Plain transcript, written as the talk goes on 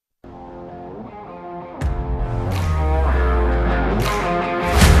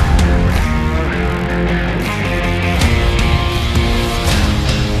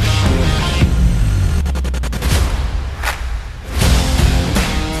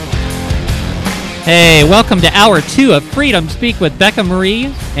Hey, welcome to Hour 2 of Freedom Speak with Becca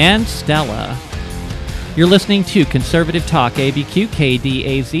Marie and Stella. You're listening to Conservative Talk, ABQ,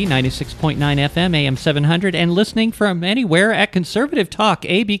 KDAZ, 96.9 FM, AM 700, and listening from anywhere at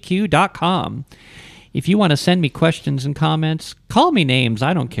conservativetalkabq.com. If you want to send me questions and comments, call me names.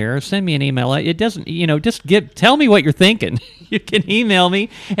 I don't care. Send me an email. It doesn't, just tell me what you're thinking. You can email me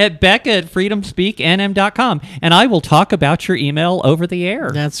at becca@freedomspeaknm.com, and I will talk about your email over the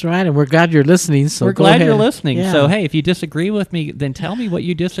air. That's right, and we're glad you're listening. So we're go glad ahead. you're listening. Yeah. So, hey, if you disagree with me, then tell me what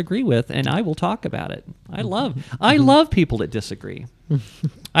you disagree with, and I will talk about it. I love people that disagree.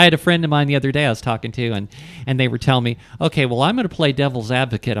 I had a friend of mine the other day I was talking to, and they were telling me, okay, well, I'm going to play devil's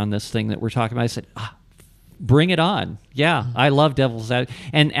advocate on this thing that we're talking about. I said, bring it on. Yeah, I love devil's advocate.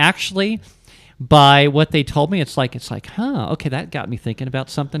 And actually, by what they told me, it's like, okay, that got me thinking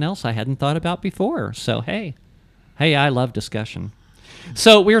about something else I hadn't thought about before. So, hey, I love discussion.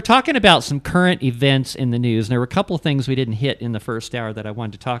 So we were talking about some current events in the news, and there were a couple of things we didn't hit in the first hour that I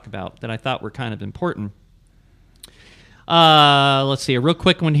wanted to talk about that I thought were kind of important. Let's see, a real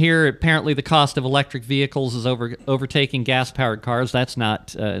quick one here. Apparently the cost of electric vehicles is overtaking gas-powered cars. That's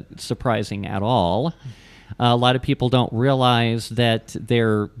not surprising at all. A lot of people don't realize that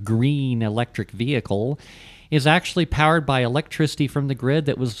their green electric vehicle is actually powered by electricity from the grid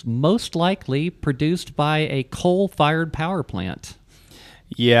that was most likely produced by a coal-fired power plant.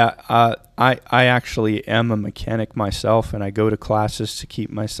 Yeah, I actually am a mechanic myself, and I go to classes to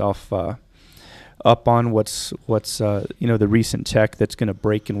keep myself up on what's the recent tech that's going to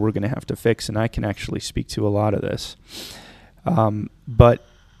break and we're going to have to fix, and I can actually speak to a lot of this. But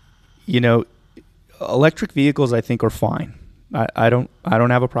electric vehicles, I think, are fine. I don't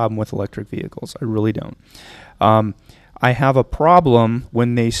have a problem with electric vehicles. I really don't. I have a problem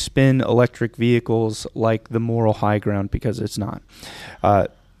when they spin electric vehicles like the moral high ground, because it's not. I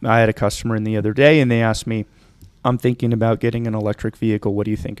had a customer in the other day, and they asked me, I'm thinking about getting an electric vehicle. What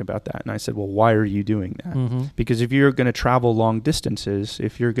do you think about that? And I said, well, why are you doing that? Mm-hmm. Because if you're going to travel long distances,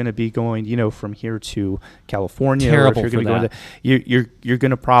 if you're going to be going, from here to California, terrible or if you're for going that. you're going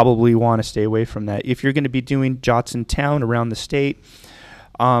to probably want to stay away from that. If you're going to be doing jots in town around the state,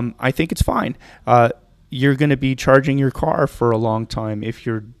 I think it's fine. You're going to be charging your car for a long time if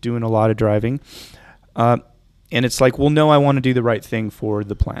you're doing a lot of driving. And it's like, well, no, I want to do the right thing for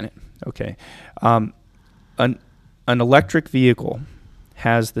the planet. Okay. An electric vehicle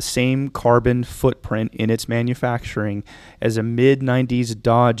has the same carbon footprint in its manufacturing as a mid-90s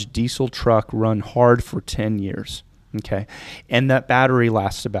Dodge diesel truck run hard for 10 years. Okay. And that battery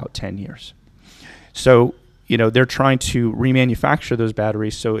lasts about 10 years. So, they're trying to remanufacture those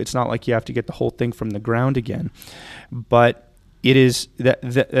batteries, so it's not like you have to get the whole thing from the ground again. But it is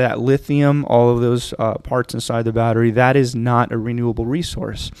that lithium, all of those parts inside the battery, that is not a renewable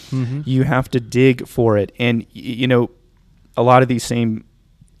resource. Mm-hmm. You have to dig for it. And, a lot of these same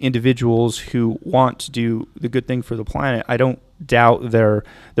individuals who want to do the good thing for the planet, I don't doubt their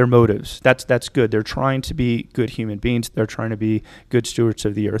motives. That's good. They're trying to be good human beings. They're trying to be good stewards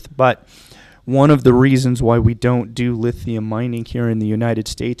of the earth. But one of the reasons why we don't do lithium mining here in the United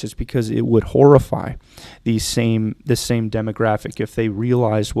States is because it would horrify the same demographic if they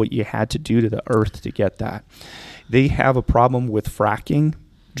realized what you had to do to the earth to get that. They have a problem with fracking,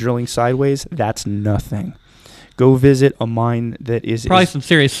 drilling sideways. That's nothing. Go visit a mine that is probably some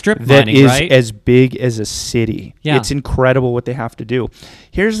serious strip mining, right? That is as big as a city. Yeah. It's incredible what they have to do.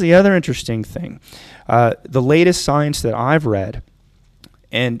 Here's the other interesting thing. The latest science that I've read,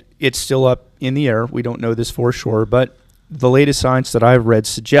 and it's still up in the air, we don't know this for sure, but the latest science that I've read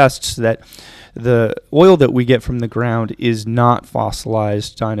suggests that the oil that we get from the ground is not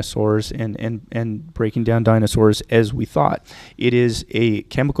fossilized dinosaurs and breaking down dinosaurs as we thought. It is a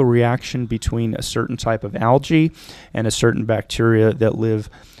chemical reaction between a certain type of algae and a certain bacteria that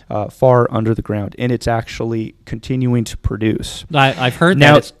live far under the ground, and it's actually continuing to produce. I've heard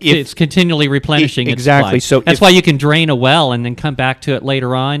now, that it's continually replenishing. Exactly. Its supply. So that's why you can drain a well and then come back to it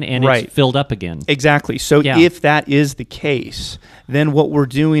later on, and it's filled up again. Exactly. So if that is the case, then what we're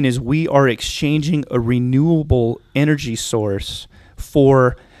doing is we are exchanging a renewable energy source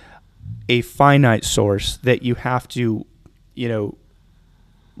for a finite source that you have to,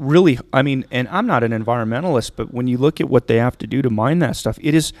 really, and I'm not an environmentalist, but when you look at what they have to do to mine that stuff,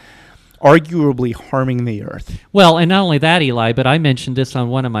 it is arguably harming the earth. Well, and not only that, Eli, but I mentioned this on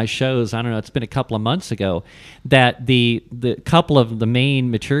one of my shows, I don't know, it's been a couple of months ago, that the couple of the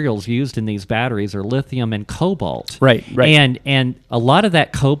main materials used in these batteries are lithium and cobalt. Right. And a lot of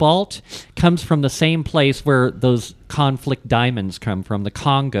that cobalt comes from the same place where those conflict diamonds come from, the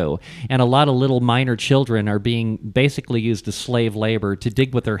Congo, and a lot of little minor children are being basically used as slave labor to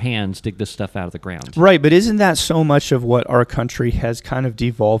dig with their hands, dig this stuff out of the ground. Right, but isn't that so much of what our country has kind of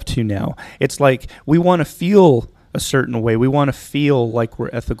devolved to now? It's like we want to feel a certain way. We want to feel like we're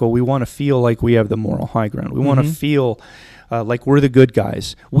ethical. We want to feel like we have the moral high ground. We want to feel like we're the good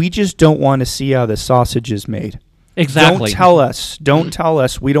guys. We just don't want to see how the sausage is made. Exactly. Don't tell us. Don't tell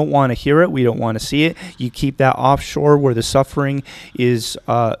us. We don't want to hear it. We don't want to see it. You keep that offshore where the suffering is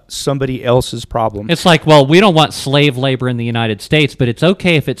somebody else's problem. It's like, well, we don't want slave labor in the United States, but it's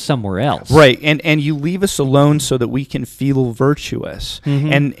okay if it's somewhere else. Right, and you leave us alone so that we can feel virtuous.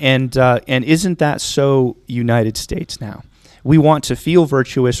 And isn't that so United States now? We want to feel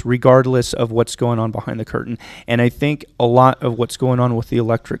virtuous regardless of what's going on behind the curtain. And I think a lot of what's going on with the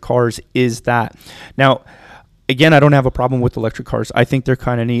electric cars is that. Now, again, I don't have a problem with electric cars. I think they're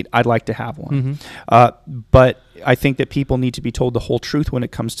kind of neat. I'd like to have one. But I think that people need to be told the whole truth when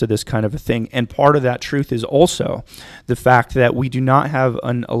it comes to this kind of a thing. And part of that truth is also the fact that we do not have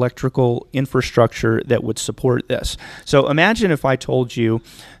an electrical infrastructure that would support this. So imagine if I told you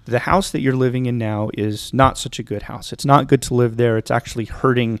the house that you're living in now is not such a good house. It's not good to live there. It's actually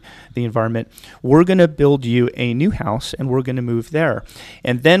hurting the environment. We're going to build you a new house and we're going to move there.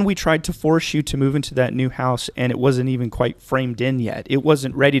 And then we tried to force you to move into that new house and it wasn't even quite framed in yet. It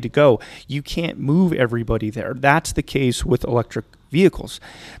wasn't ready to go. You can't move everybody there. That's the case with electric vehicles,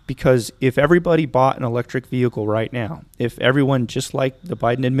 because if everybody bought an electric vehicle right now, if everyone, just like the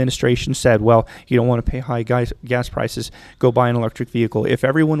Biden administration said, well, you don't want to pay high gas prices, go buy an electric vehicle. If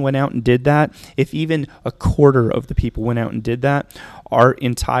everyone went out and did that, if even a quarter of the people went out and did that, our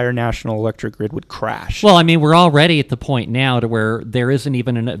entire national electric grid would crash. Well, I mean, we're already at the point now to where there isn't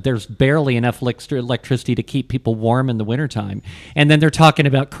even there's barely enough electricity to keep people warm in the wintertime. And then they're talking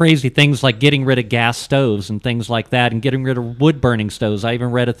about crazy things like getting rid of gas stoves and things like that, and getting rid of wood burning stoves. I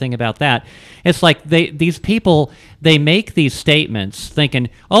even read a thing about that. It's like these people, they make these statements thinking,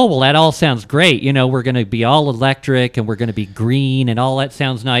 oh, well, that all sounds great. You know, we're going to be all electric and we're going to be green and all that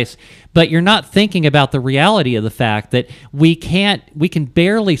sounds nice. But you're not thinking about the reality of the fact that we can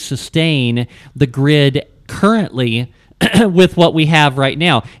barely sustain the grid currently with what we have right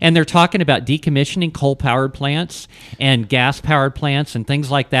now. And they're talking about decommissioning coal-powered plants and gas-powered plants and things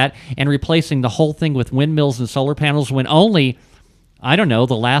like that, and replacing the whole thing with windmills and solar panels when only, I don't know,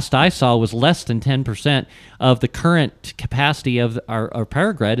 the last I saw was less than 10% of the current capacity of our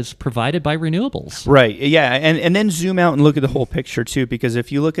power grid is provided by renewables. Right, yeah, and then zoom out and look at the whole picture too, because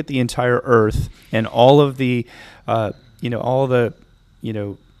if you look at the entire Earth and all of the,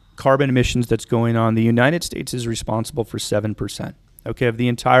 carbon emissions that's going on, the United States is responsible for 7%. Okay, of the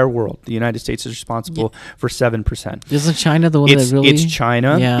entire world, the United States is responsible for 7%. Isn't China the one that really? It's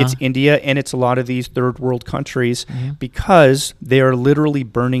China, it's India, and it's a lot of these third world countries because they are literally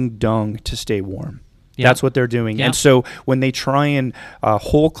burning dung to stay warm. Yep. That's what they're doing. Yep. And so when they try and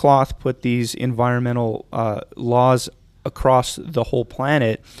whole cloth put these environmental laws across the whole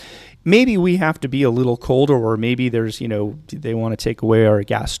planet, maybe we have to be a little colder, or maybe there's, they want to take away our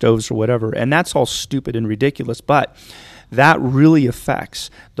gas stoves or whatever. And that's all stupid and ridiculous. But that really affects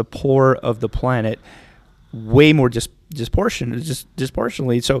the poor of the planet way more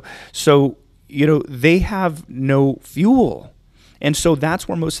disproportionately. So they have no fuel. And so that's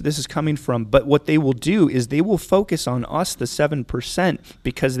where most of this is coming from. But what they will do is they will focus on us, the 7%,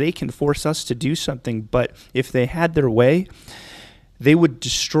 because they can force us to do something. But if they had their way, they would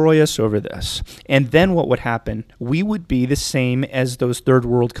destroy us over this. And then what would happen? We would be the same as those third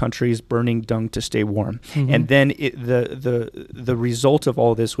world countries burning dung to stay warm. And then the result of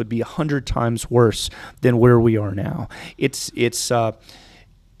all this would be 100 times worse than where we are now. It's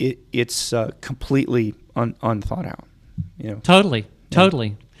completely unthought out. Totally.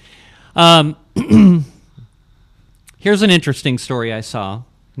 Here's an interesting story I saw.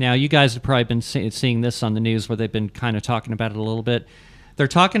 Now, you guys have probably been seeing this on the news where they've been kind of talking about it a little bit. They're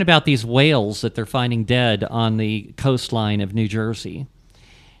talking about these whales that they're finding dead on the coastline of New Jersey.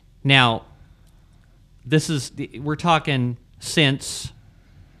 Now, we're talking since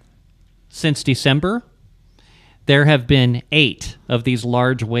December, there have been 8 of these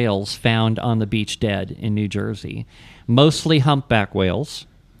large whales found on the beach dead in New Jersey, mostly humpback whales.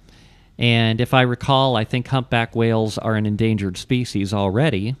 And if I recall, I think humpback whales are an endangered species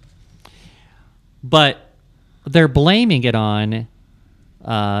already. But they're blaming it on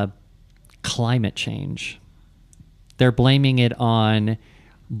climate change. They're blaming it on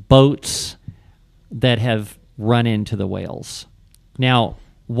boats that have run into the whales. Now,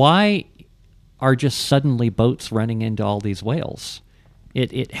 why are just suddenly boats running into all these whales?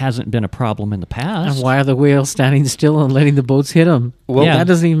 it hasn't been a problem in the past. And why are the whales standing still and letting the boats hit them? Well, Yeah. That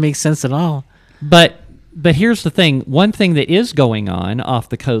doesn't even make sense at all. But here's the thing. One thing that is going on off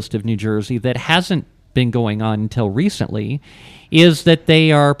the coast of New Jersey that hasn't been going on until recently is that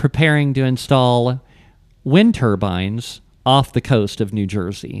they are preparing to install wind turbines off the coast of New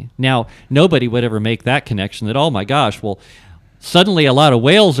Jersey. Now, nobody would ever make that connection that, oh my gosh, well, suddenly a lot of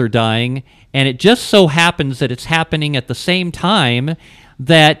whales are dying, and it just so happens that it's happening at the same time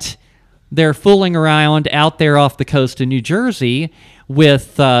that they're fooling around out there off the coast of New Jersey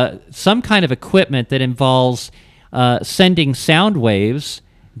with some kind of equipment that involves sending sound waves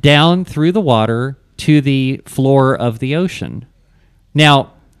down through the water to the floor of the ocean.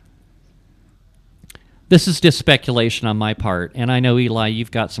 Now, this is just speculation on my part, and I know, Eli,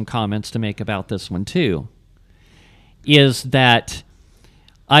 you've got some comments to make about this one too, is that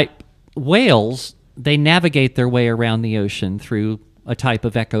whales, they navigate their way around the ocean through a type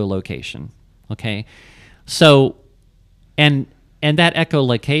of echolocation, okay? So, and that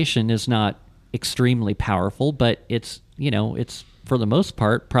echolocation is not extremely powerful, but it's for the most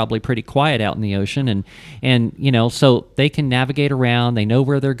part probably pretty quiet out in the ocean, and so they can navigate around, they know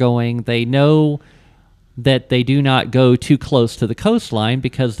where they're going, they know that they do not go too close to the coastline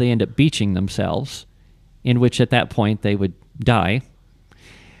because they end up beaching themselves, in which at that point they would die.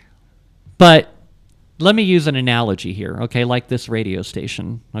 But let me use an analogy here, okay, like this radio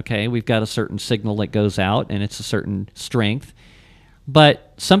station, okay? We've got a certain signal that goes out, and it's a certain strength.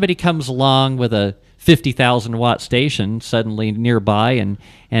 But somebody comes along with a 50,000 watt station suddenly nearby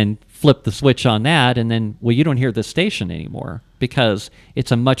and flip the switch on that, and then, well, you don't hear the station anymore because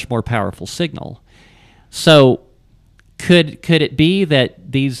it's a much more powerful signal. So could it be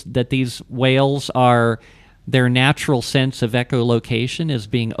that these whales are, their natural sense of echolocation is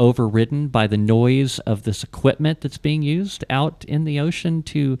being overridden by the noise of this equipment that's being used out in the ocean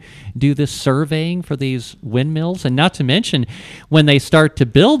to do this surveying for these windmills? And not to mention, when they start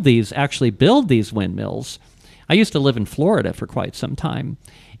to actually build these windmills, I used to live in Florida for quite some time,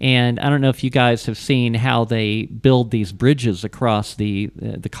 and I don't know if you guys have seen how they build these bridges across the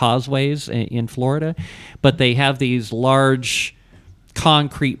causeways in Florida, but they have these large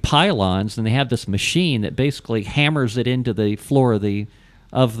concrete pylons, and they have this machine that basically hammers it into the floor of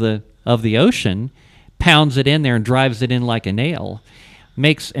the ocean, pounds it in there, and drives it in like a nail.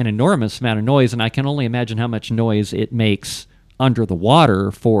 Makes an enormous amount of noise, and I can only imagine how much noise it makes under the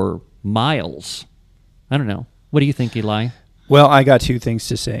water for miles. I don't know. What do you think, Eli? Well, I got two things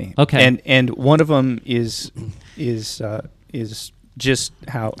to say. Okay. And one of them is just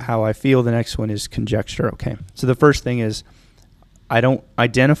how I feel. The next one is conjecture. Okay. So the first thing is, I don't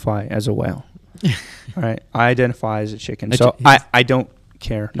identify as a whale. All right. I identify as a chicken. So I don't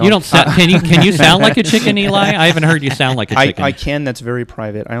care. No, you don't can you sound like a chicken, Eli? I haven't heard you sound like a chicken. I can. That's very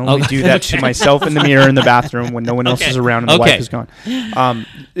private. I only do that to myself in the mirror in the bathroom when no one else is around and the wife is gone.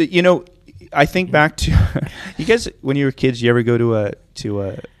 I think back to you guys when you were kids. You ever go to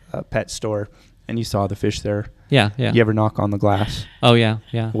a pet store and you saw the fish there? Yeah. You ever knock on the glass? Oh yeah.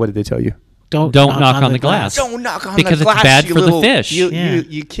 What did they tell you? Don't knock on the glass. Don't knock on because the glass. Because it's bad for the fish.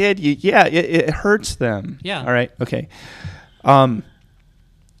 You kid. It hurts them. Yeah. All right. Okay.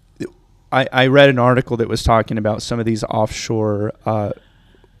 I read an article that was talking about some of these offshore,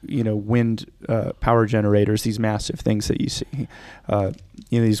 wind power generators, these massive things that you see,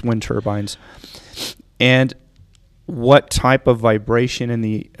 these wind turbines, and what type of vibration and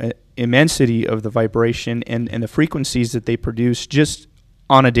the immensity of the vibration and the frequencies that they produce just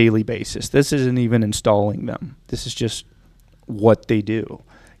on a daily basis. This isn't even installing them. This is just what they do,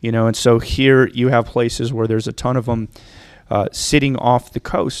 and so here you have places where there's a ton of them sitting off the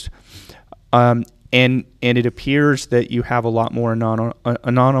coast. And it appears that you have a lot more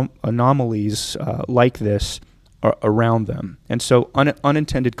anomalies like this around them, and so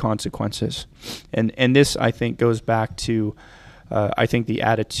unintended consequences. And this, I think, goes back to the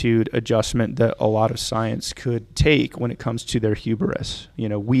attitude adjustment that a lot of science could take when it comes to their hubris.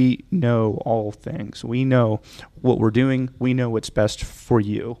 We know all things. We know what we're doing. We know what's best for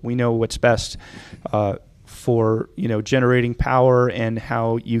you. We know what's best for generating power, and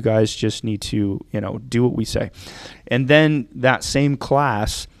how you guys just need to do what we say. And then that same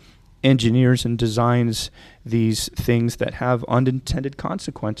class engineers and designs these things that have unintended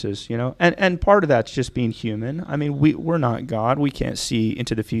consequences, and part of that's just being human. I mean, we're not God. We can't see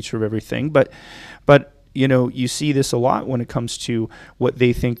into the future of everything, but you see this a lot when it comes to what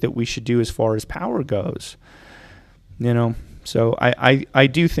they think that we should do as far as power goes. So I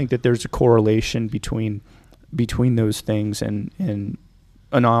do think that there's a correlation between those things and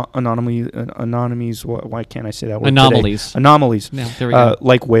anomalies. Why can't I say that word today? Anomalies. Anomalies. Yeah, there we go.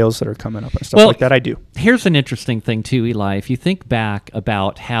 Like whales that are coming up and stuff Well, like that. I do. Here's an interesting thing too, Eli. If you think back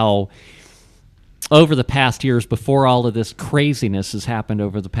about how over the past years, before all of this craziness has happened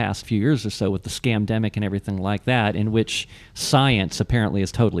over the past few years or so with the scamdemic and everything like that, in which science apparently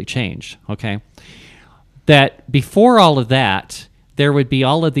has totally changed, okay? That before all of that, there would be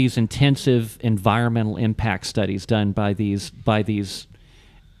all of these intensive environmental impact studies done by these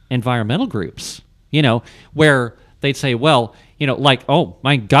environmental groups, where they'd say, well, like, oh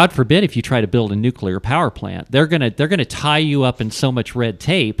my God forbid if you try to build a nuclear power plant, they're gonna tie you up in so much red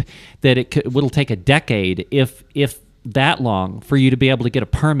tape that it'll take a decade, if that long, for you to be able to get a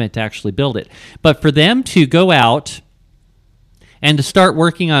permit to actually build it. But for them to go out and to start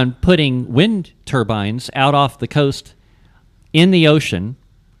working on putting wind turbines out off the coast in the ocean,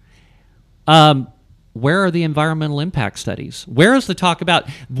 where are the environmental impact studies? Where is the talk about?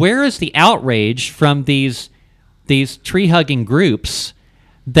 Where is the outrage from these tree hugging groups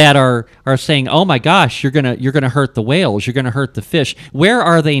that are saying, "Oh my gosh, you're gonna hurt the whales, you're gonna hurt the fish"? Where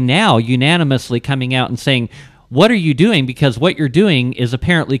are they now, unanimously coming out and saying, "What are you doing? Because what you're doing is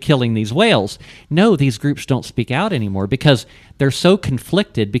apparently killing these whales"? No, these groups don't speak out anymore because they're so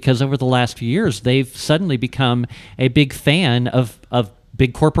conflicted, because over the last few years they've suddenly become a big fan of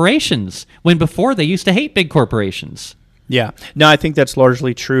big corporations, when before they used to hate big corporations. Yeah. No, I think that's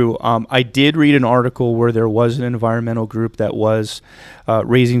largely true. I did read an article where there was an environmental group that was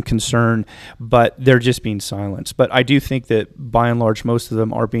raising concern, but they're just being silenced. But I do think that by and large, most of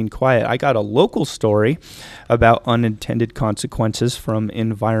them are being quiet. I got a local story about unintended consequences from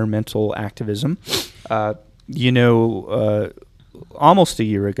environmental activism. Almost a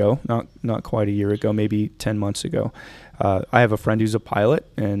year ago, not quite a year ago, maybe 10 months ago, I have a friend who's a pilot,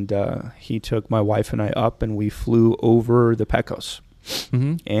 and he took my wife and I up, and we flew over the Pecos.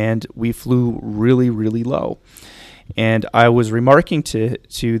 Mm-hmm. And we flew really, really low. And I was remarking to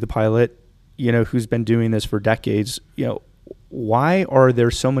the pilot, who's been doing this for decades, why are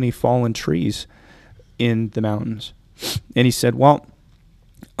there so many fallen trees in the mountains? And he said, well,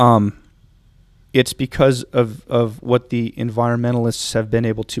 it's because of what the environmentalists have been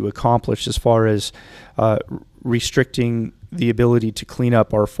able to accomplish as far as restricting the ability to clean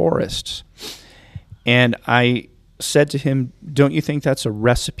up our forests. And I said to him, don't you think that's a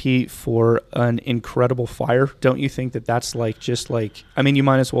recipe for an incredible fire? Don't you think that that's you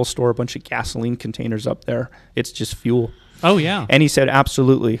might as well store a bunch of gasoline containers up there. It's just fuel. Oh yeah. And he said,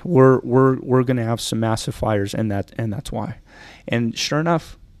 absolutely, we're going to have some massive fires, and that's why. And sure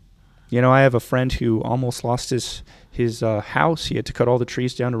enough, I have a friend who almost lost his house. He had to cut all the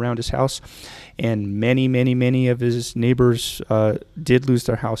trees down around his house, and many of his neighbors did lose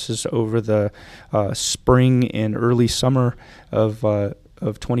their houses over the spring and early summer of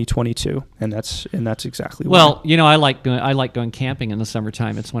 2022, and that's exactly why. Well, I like going camping in the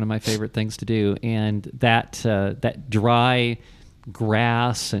summertime. It's one of my favorite things to do, and that dry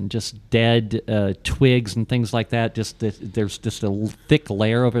grass and just dead twigs and things like that, there's just a thick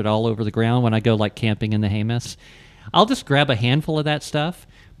layer of it all over the ground. When I go camping in the Haymas, I'll just grab a handful of that stuff,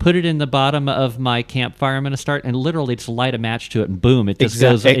 put it in the bottom of my campfire I'm going to start, and literally just light a match to it, and boom, it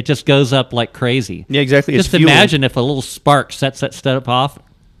just goes up like crazy. Yeah, exactly. Just imagine if a little spark sets that stuff off.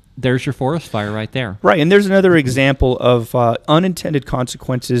 There's your forest fire right there. Right, and there's another example of unintended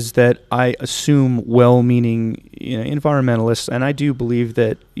consequences that I assume well-meaning environmentalists, and I do believe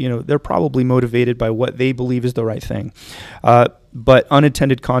that they're probably motivated by what they believe is the right thing, but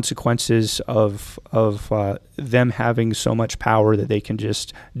unintended consequences of them having so much power that they can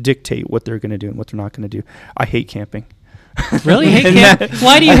just dictate what they're going to do and what they're not going to do. I hate camping. Really? Hate camping?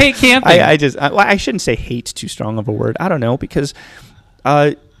 Why do you hate camping? I shouldn't say hate's too strong of a word. I don't know, because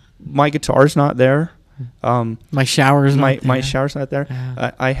my guitar's not there. My shower's not there. My shower's not there.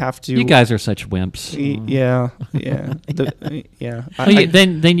 Yeah. I have to. You guys are such wimps. Yeah.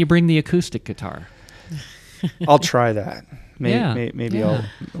 Then you bring the acoustic guitar. I'll try that. Maybe I'll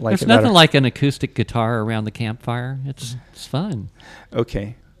like There's it nothing better. like an acoustic guitar around the campfire. It's fun.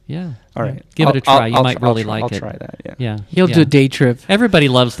 Okay. Yeah. All right. Give it a try. You might really like it. I'll try that. Yeah. Yeah. He'll do a day trip. Everybody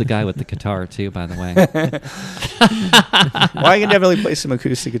loves the guy with the guitar too, by the way. Well, I can definitely play some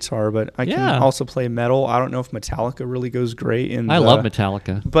acoustic guitar, but I can also play metal. I don't know if Metallica really goes great I love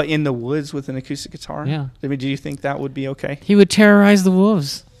Metallica. But in the woods with an acoustic guitar? Yeah. I mean, do you think that would be okay? He would terrorize the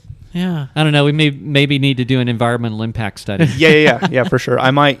wolves. Yeah. I don't know. We maybe need to do an environmental impact study. Yeah, for sure.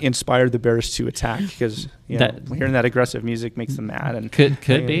 I might inspire the bears to attack, because hearing that aggressive music makes them mad, and could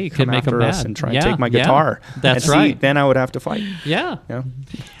make them mad and try and take my guitar. That's and right. Then I would have to fight. Yeah. Yeah.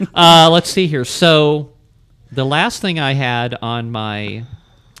 Let's see here. So the last thing I had on my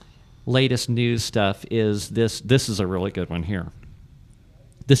latest news stuff is this. This is a really good one here.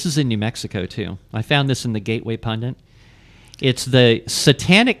 This is in New Mexico, too. I found this in the Gateway Pundit. It's the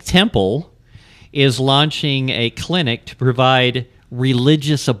Satanic Temple is launching a clinic to provide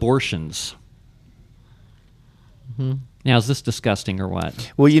religious abortions. Mm-hmm. Now, is this disgusting or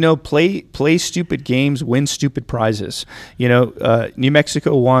what? Well, play stupid games, win stupid prizes. New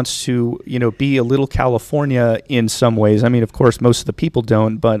Mexico wants to, be a little California in some ways. I mean, of course, most of the people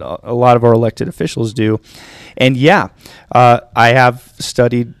don't, but a lot of our elected officials do. And I have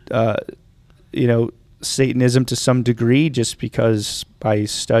studied, Satanism to some degree just because I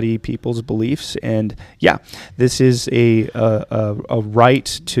study people's beliefs. And this is a right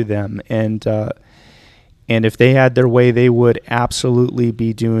to them. And if they had their way, they would absolutely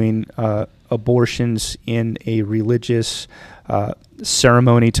be doing abortions in a religious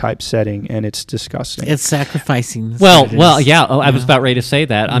ceremony type setting, and it's disgusting. It's sacrificing. Well, yeah. I was about ready to say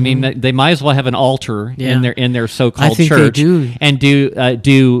that. Mm-hmm. I mean, they might as well have an altar in their so-called church and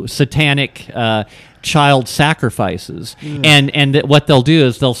do satanic child sacrifices. And what they'll do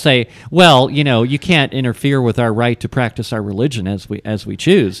is they'll say, well, you can't interfere with our right to practice our religion as we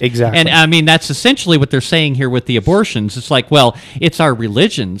choose. Exactly. And I mean, that's essentially what they're saying here with the abortions. It's like, well, it's our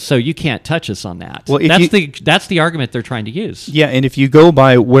religion, so you can't touch us on that. Well, that's the argument they're trying to use. Yeah, and if you go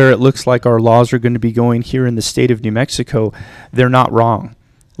by where it looks like our laws are going to be going here in the state of New Mexico, they're not wrong.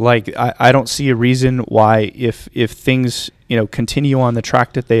 Like, I don't see a reason why if things continue on the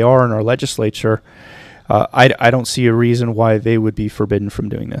track that they are in our legislature, I don't see a reason why they would be forbidden from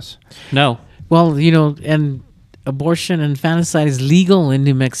doing this. No. Well, and abortion and infanticide is legal in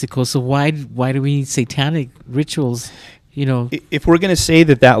New Mexico, so why do we need satanic rituals? If we're going to say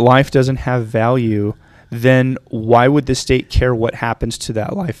that life doesn't have value, then why would the state care what happens to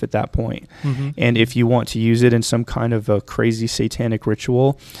that life at that point? Mm-hmm. And if you want to use it in some kind of a crazy satanic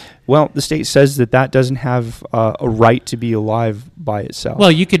ritual, well, the state says that doesn't have a right to be alive by itself.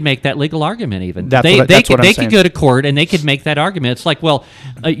 Well, you could make that legal argument even. They could go to court and they could make that argument. It's like, well,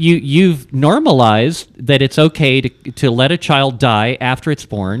 you've normalized that it's okay to let a child die after it's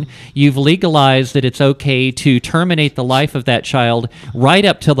born. You've legalized that it's okay to terminate the life of that child right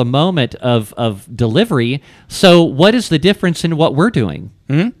up till the moment of delivery. So what is the difference in what we're doing?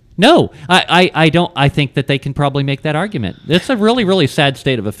 Mm-hmm. No, I don't. I think that they can probably make that argument. It's a really, really sad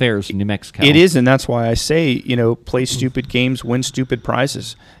state of affairs in New Mexico. It is, and that's why I say, play stupid games, win stupid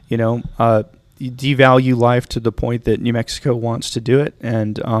prizes. Devalue life to the point that New Mexico wants to do it,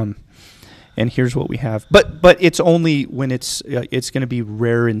 and here's what we have. But it's only when it's going to be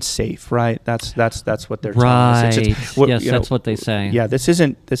rare and safe, right? That's what they're telling us. Yes, that's what they say. Yeah, this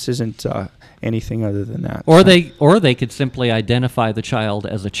isn't anything other than that. Or they could simply identify the child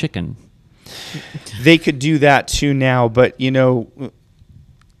as a chicken. They could do that too now, but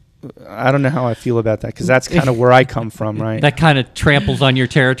I don't know how I feel about that because that's kind of where I come from, right? That kind of tramples on your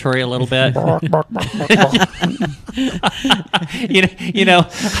territory a little bit.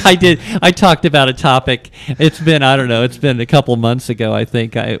 I talked about a topic. It's been a couple months ago, I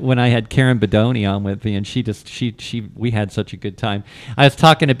think, when I had Karen Bedoni on with me, and we had such a good time. I was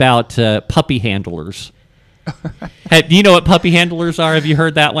talking about puppy handlers. Do you know what puppy handlers are? Have you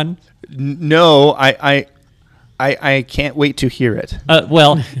heard that one? No, I can't wait to hear it.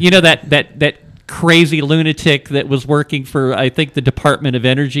 Well, that crazy lunatic that was working for, I think, the Department of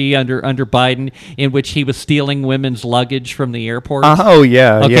Energy under Biden, in which he was stealing women's luggage from the airport. Oh,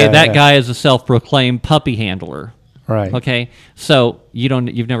 yeah. Okay, that guy is a self-proclaimed puppy handler. Right. Okay, so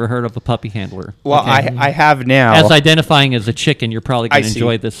you've never heard of a puppy handler. Well, okay? I have now. As identifying as a chicken, you're probably going to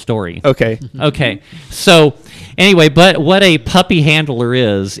enjoy this story. Okay. Okay. So anyway, but what a puppy handler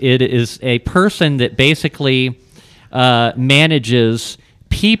is, it is a person that basically manages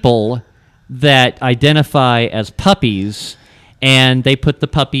people that identify as puppies, and they put the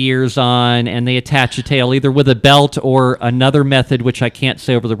puppy ears on and they attach a tail either with a belt or another method, which I can't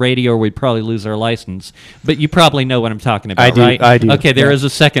say over the radio or we'd probably lose our license. But you probably know what I'm talking about, right? I do. Okay, there is a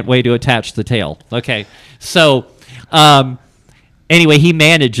second way to attach the tail. Okay, so anyway, he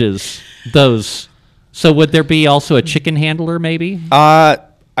manages those. So would there be also a chicken handler maybe?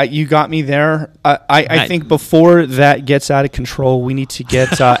 You got me there. I think before that gets out of control, we need to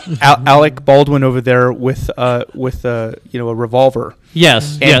get Alec Baldwin over there with a revolver.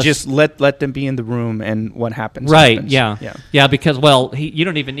 Yes, and just let them be in the room, and what happens. Right? Happens. Yeah. Because you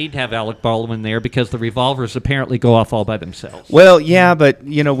don't even need to have Alec Baldwin there because the revolvers apparently go off all by themselves. Well, yeah, but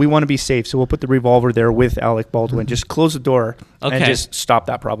we want to be safe, so we'll put the revolver there with Alec Baldwin. Just close the door and just stop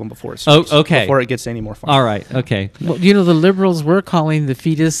that problem before it starts. Okay. Before it gets any more fun. All right. Okay. Well, the liberals were calling the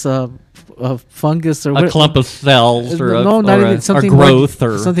fetus fungus or a clump of cells or something growth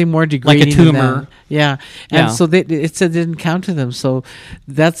more, or something more degrading like a tumor. Yeah, and so it said it didn't count to them. So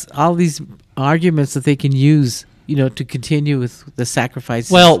that's all these arguments that they can use, to continue with the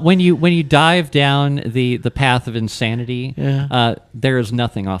sacrifices. Well, when you dive down the path of insanity, there is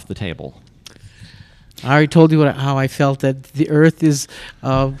nothing off the table. I already told you how I felt that the Earth is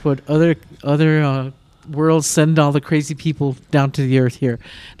what other worlds send all the crazy people down to the Earth here.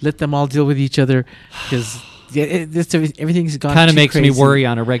 Let them all deal with each other because everything's gone. Kind of makes crazy. me worry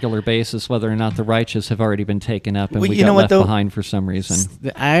on a regular basis whether or not the righteous have already been taken up and we got left behind for some reason.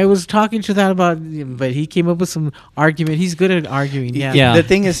 I was talking to that about, but he came up with some argument. He's good at arguing. Yeah. The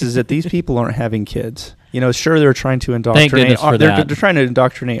thing is that these people aren't having kids. Sure, they're trying to indoctrinate. Thank goodness for that. They're trying to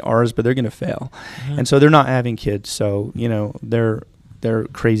indoctrinate ours, but they're going to fail, and so they're not having kids. So their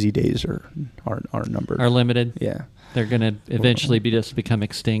crazy days are numbered. Are limited. Yeah, they're going to eventually become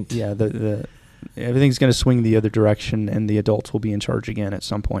extinct. Yeah, everything's going to swing the other direction, and the adults will be in charge again at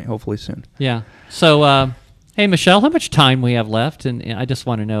some point, hopefully soon. Yeah. So, hey, Michelle, how much time we have left? And I just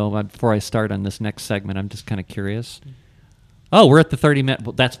want to know before I start on this next segment. I'm just kind of curious. Oh, we're at the 30-minute.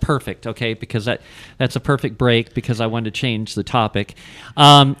 Well, that's perfect, okay, because that's a perfect break because I wanted to change the topic.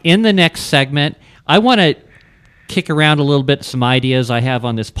 In the next segment, I want to kick around a little bit some ideas I have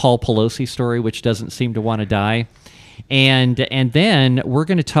on this Paul Pelosi story, which doesn't seem to want to die. And then we're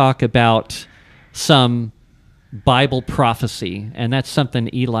going to talk about some Bible prophecy, and that's something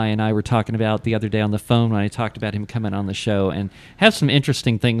Eli and I were talking about the other day on the phone when I talked about him coming on the show, and have some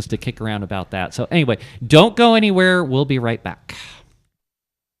interesting things to kick around about that. So anyway, don't go anywhere. We'll be right back.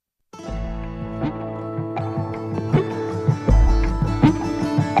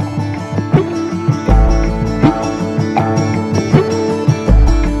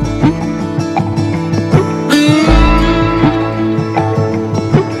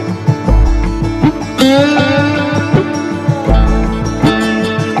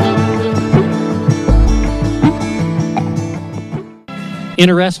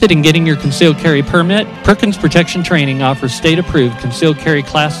 Interested in getting your concealed carry permit? Perkins Protection Training offers state-approved concealed carry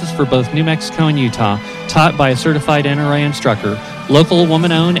classes for both New Mexico and Utah, taught by a certified NRA instructor. Local,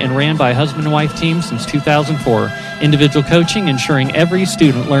 woman-owned, and ran by a husband and wife team since 2004. Individual coaching, ensuring every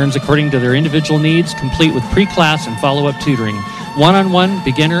student learns according to their individual needs, complete with pre-class and follow-up tutoring. One-on-one,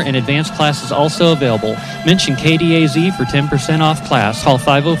 beginner, and advanced classes also available. Mention KDAZ for 10% off class. Call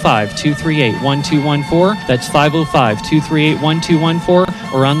 505-238-1214. That's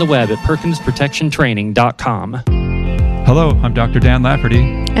 505-238-1214 or on the web at perkinsprotectiontraining.com. Hello, I'm Dr. Dan Lafferty.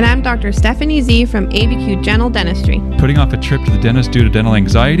 And I'm Dr. Stephanie Z from ABQ Gentle Dentistry. Putting off a trip to the dentist due to dental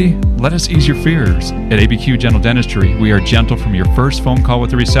anxiety? Let us ease your fears. At ABQ Gentle Dentistry, we are gentle from your first phone call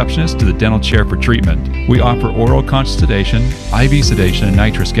with the receptionist to the dental chair for treatment. We offer oral conscious sedation, IV sedation, and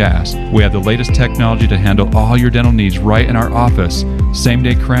nitrous gas. We have the latest technology to handle all your dental needs right in our office.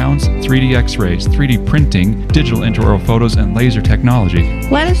 Same-day crowns, 3D x-rays, 3D printing, digital intraoral photos, and laser technology.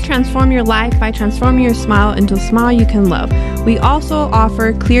 Let us transform your life by transforming your smile into a smile you can love. We also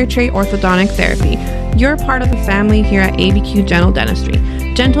offer clear tray orthodontic therapy. You're part of the family here at ABQ Gentle Dentistry.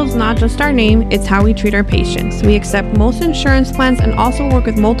 Gentle is not just our name, it's how we treat our patients. We accept most insurance plans and also work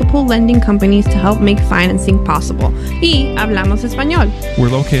with multiple lending companies to help make financing possible. Y hablamos español. We're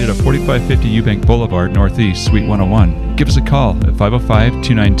located at 4550 Eubank Boulevard, Northeast, Suite 101. Give us a call at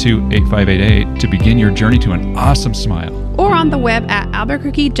 505-292-8588 to begin your journey to an awesome smile. Or on the web at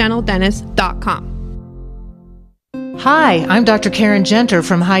albuquerquegentledentist.com. Hi, I'm Dr. Karen Genter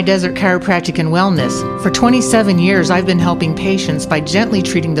from High Desert Chiropractic and Wellness. For 27 years, I've been helping patients by gently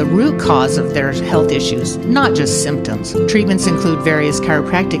treating the root cause of their health issues, not just symptoms. Treatments include various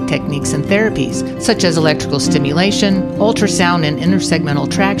chiropractic techniques and therapies, such as electrical stimulation, ultrasound and intersegmental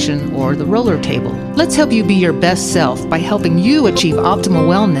traction, or the roller table. Let's help you be your best self by helping you achieve optimal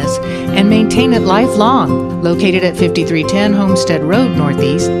wellness and maintain it lifelong. Located at 5310 Homestead Road,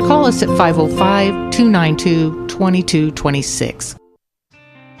 Northeast, call us at 505-292-2226.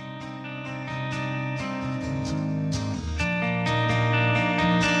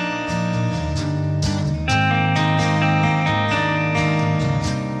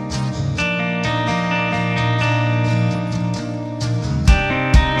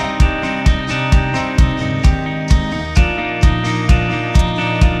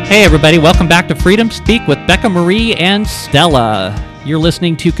 Hey everybody, welcome back to Freedom Speak with Becca Marie and Stella. You're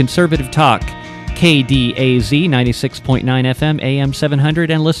listening to Conservative Talk, KDAZ 96.9 FM, AM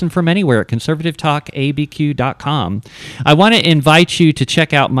 700, and listen from anywhere at conservativetalkabq.com. I want to invite you to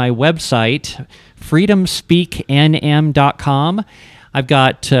check out my website, freedomspeaknm.com. I've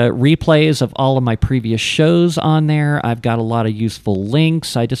got replays of all of my previous shows on there. I've got a lot of useful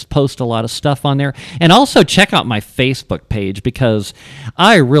links. I just post a lot of stuff on there. And also check out my Facebook page, because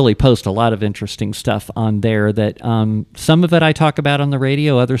I really post a lot of interesting stuff on there that some of it I talk about on the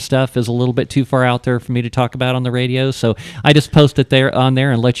radio. Other stuff is a little bit too far out there for me to talk about on the radio. So I just post it on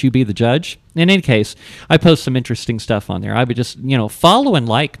there and let you be the judge. In any case, I post some interesting stuff on there. I would just, follow and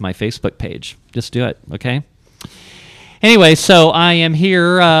like my Facebook page. Just do it, okay? Anyway, so I am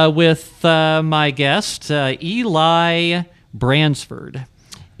here with my guest, Eli Bransford,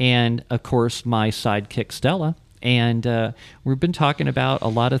 and, of course, my sidekick, Stella. And we've been talking about a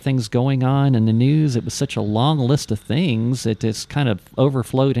lot of things going on in the news. It was such a long list of things. It just kind of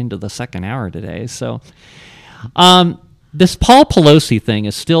overflowed into the second hour today. So this Paul Pelosi thing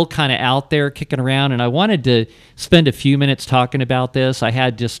is still kind of out there kicking around, and I wanted to spend a few minutes talking about this. I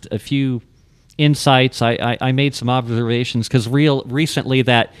had just a few insights. I made some observations because recently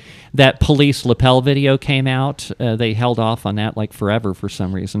that police lapel video came out. They held off on that like forever for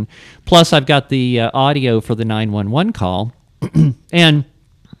some reason. Plus, I've got the audio for the 911 call, and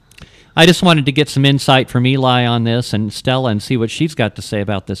I just wanted to get some insight from Eli on this and Stella and see what she's got to say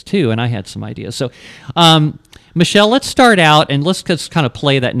about this too. And I had some ideas. So, Michelle, let's start out and let's just kind of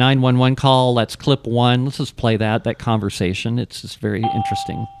play that 911 call. That's clip 1. Let's just play that conversation. It's just very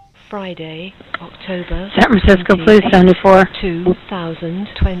interesting. Friday, October San Francisco Police 74.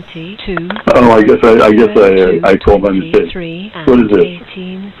 2022. Oh, I guess I called by mistake. What is it?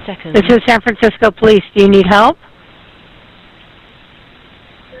 18 seconds. This is San Francisco Police. Do you need help?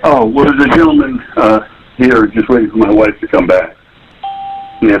 Oh, well, there's a gentleman here just waiting for my wife to come back.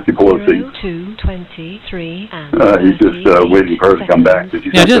 Nancy Pelosi. 2:23 and he's just waiting for her to come back.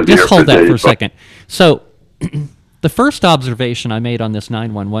 Yeah, just hold that for a second. So, the first observation I made on this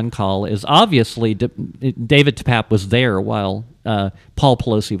 911 call is obviously David Tappap was there while Paul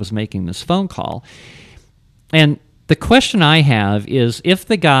Pelosi was making this phone call. And the question I have is, if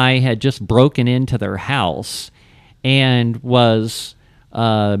the guy had just broken into their house and was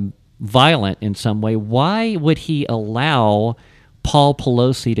violent in some way, why would he allow Paul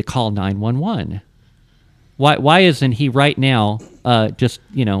Pelosi to call 911? Why isn't he right now just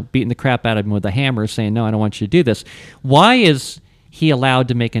beating the crap out of him with a hammer, saying, no, I don't want you to do this? Why is he allowed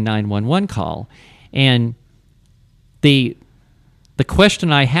to make a 911 call? And the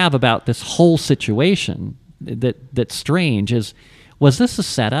question I have about this whole situation that's strange is, was this a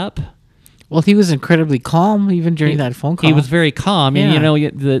setup? Well, he was incredibly calm even during that phone call. He was very calm. Yeah.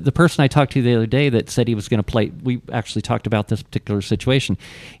 And, the person I talked to the other day that said he was going to play, we actually talked about this particular situation,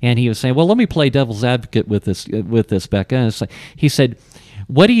 and he was saying, well, let me play devil's advocate with this, Becca. And it's like, he said,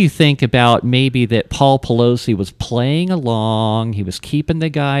 what do you think about maybe that Paul Pelosi was playing along, he was keeping the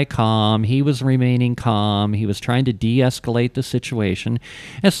guy calm, he was remaining calm, he was trying to de-escalate the situation?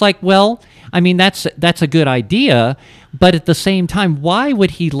 And it's like, well, I mean, that's a good idea, but at the same time, why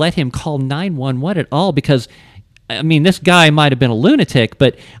would he let him call 911 at all? Because, I mean, this guy might have been a lunatic,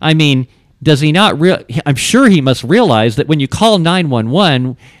 but, I mean, does he not I'm sure he must realize that when you call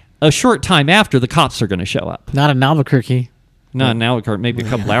 911, a short time after, the cops are going to show up. Not in Albuquerque. No, now maybe a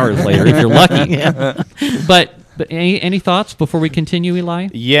couple hours later if you're lucky. Yeah. But any thoughts before we continue, Eli?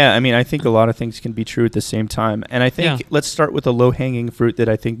 Yeah, I mean, I think a lot of things can be true at the same time. And I think let's start with the low-hanging fruit that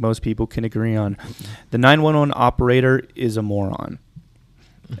I think most people can agree on. The 911 operator is a moron.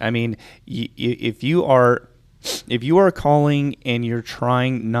 I mean, if you are calling and you're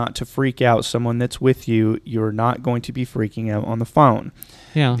trying not to freak out someone that's with you, you're not going to be freaking out on the phone.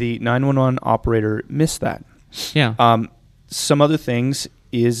 Yeah. The 911 operator missed that. Yeah. Some other things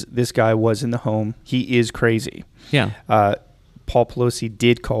is this guy was in the home. He is crazy. Yeah. Paul Pelosi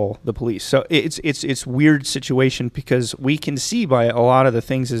did call the police. So it's weird situation because we can see by a lot of the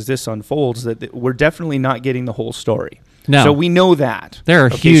things as this unfolds that we're definitely not getting the whole story. No. So we know that. There are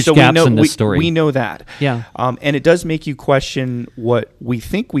huge gaps in this story. We know that. Yeah. And it does make you question what we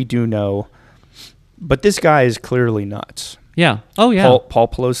think we do know, but this guy is clearly nuts. Yeah. Oh, yeah. Paul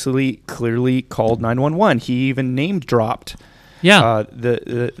Pelosi clearly called 911. He even name dropped. Yeah.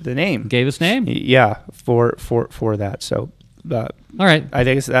 The name. Gave his name. Yeah. For that. So. All right. I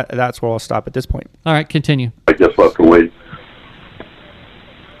think that's where I'll stop at this point. All right. Continue. I guess we'll have to wait.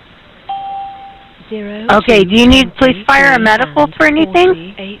 0. Okay. Do you need police, fire, or medical for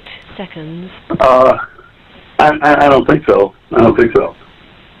anything? 8 seconds. I don't think so.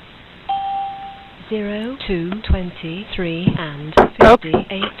 0, 2, 23 and Okay.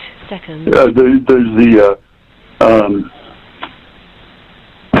 58 seconds. There's the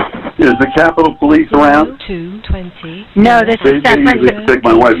is the Capitol Police around? 2, 20. No, this They is San usually Francisco. protect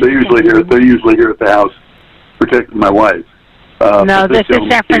my wife. They're usually here at the house protecting my wife. No, this is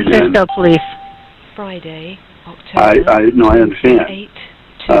San Francisco Police. Friday, October No, I understand. 8,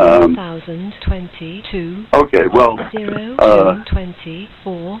 2022. Okay, well,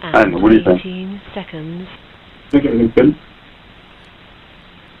 0224 I don't know, what do you and think? 18 seconds. think everything's good.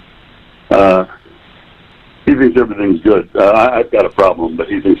 He thinks everything's good. I've got a problem, but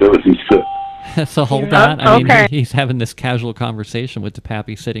he thinks everything's good. So hold that. I mean, okay. he's having this casual conversation with the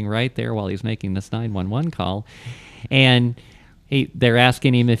pappy sitting right there while he's making this 911 call, and they're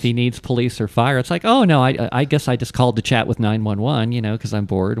asking him if he needs police or fire. It's like, oh no, I guess I just called to chat with 911, because I'm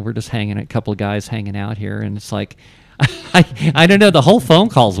bored. We're just a couple of guys hanging out here, and it's like, I don't know. The whole phone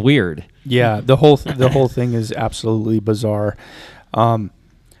call's weird. Yeah, the whole thing is absolutely bizarre.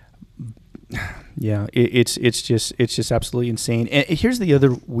 Yeah, it's just absolutely insane. And here's the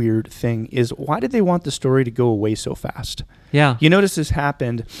other weird thing is, why did they want the story to go away so fast? Yeah. You notice this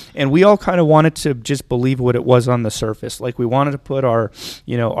happened, and we all kind of wanted to just believe what it was on the surface. Like, we wanted to put our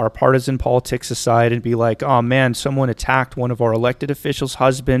partisan politics aside and be like, oh man, someone attacked one of our elected officials'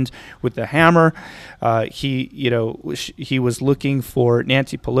 husband with a hammer. He was looking for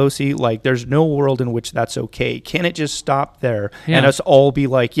Nancy Pelosi. Like, there's no world in which that's okay. Can it just stop there and us all be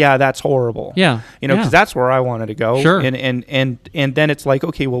like, yeah, that's horrible? Yeah. Because that's where I wanted to go. Sure. And then it's like,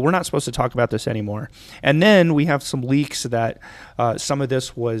 okay, well, we're not supposed to talk about this anymore. And then we have some leaks that some of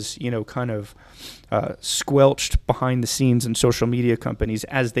this was, kind of squelched behind the scenes in social media companies,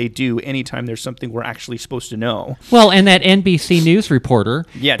 as they do anytime there's something we're actually supposed to know. Well, and that NBC News reporter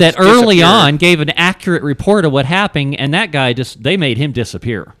that early on gave an accurate report of what happened, and that guy they made him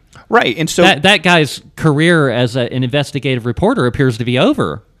disappear. Right, and so that guy's career as an investigative reporter appears to be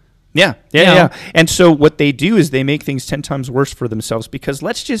over. Yeah. And so what they do is they make things 10 times worse for themselves, because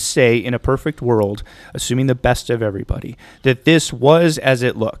let's just say, in a perfect world, assuming the best of everybody, that this was as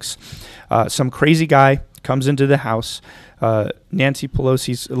it looks. Some crazy guy comes into the house. Nancy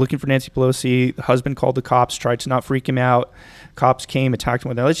Pelosi's looking for Nancy Pelosi. The husband called the cops, tried to not freak him out. Cops came, attacked him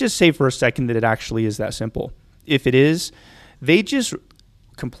with that. Let's just say for a second that it actually is that simple. If it is, they just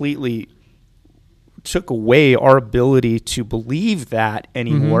completely took away our ability to believe that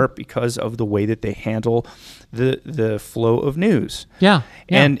anymore, because of the way that they handle the flow of news. Yeah.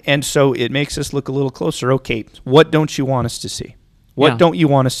 And so it makes us look a little closer. Okay, what don't you want us to see? What don't you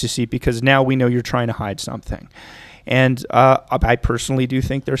want us to see? Because now we know you're trying to hide something. And I personally do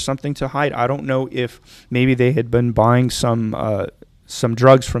think there's something to hide. I don't know if maybe they had been buying some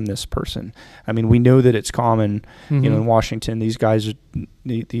drugs from this person. I mean, we know that it's common, in Washington.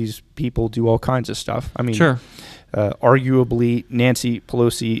 These people do all kinds of stuff. I mean, sure. Arguably, Nancy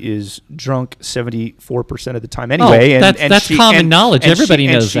Pelosi is drunk 74% of the time anyway. That's common knowledge. Everybody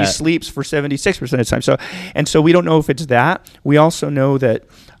knows that. And she sleeps for 76% of the time. So we don't know if it's that. We also know that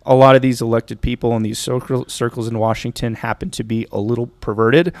a lot of these elected people in these circles in Washington happen to be a little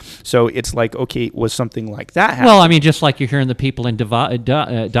perverted. So it's like, okay, was something like that happening? Well, I mean, just like you're hearing the people in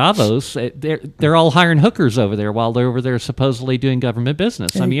Davos, they're all hiring hookers over there while they're over there supposedly doing government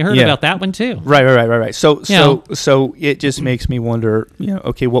business. I mean, you heard about that one too. Right. So it just makes me wonder,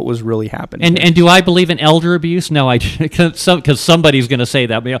 okay, what was really happening? And do I believe in elder abuse? No, because somebody's going to say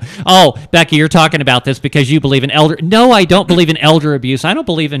that. Oh, Becky, you're talking about this because you believe in elder. No, I don't believe in elder abuse. I don't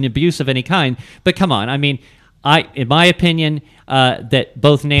believe in abuse of any kind. But come on, I mean, in my opinion, that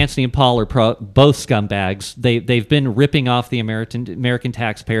both Nancy and Paul are both scumbags. They've been ripping off the American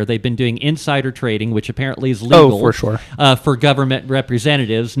taxpayer. They've been doing insider trading, which apparently is legal. Oh, for sure. For government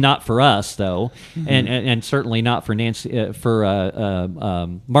representatives, not for us though, and certainly not for Nancy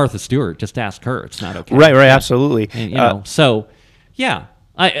Martha Stewart. Just ask her; it's not okay. Right, absolutely. And, so yeah,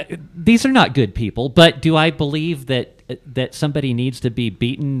 these are not good people. But do I believe that somebody needs to be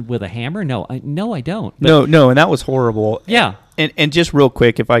beaten with a hammer? No, I don't. But, no, and that was horrible. Yeah. And just real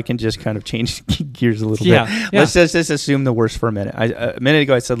quick, if I can just kind of change gears a little bit. Let's just assume the worst for a minute. A minute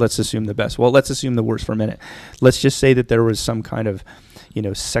ago I said let's assume the best. Well, let's assume the worst for a minute. Let's just say that there was some kind of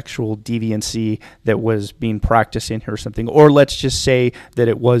sexual deviancy that was being practiced in here or something. Or let's just say that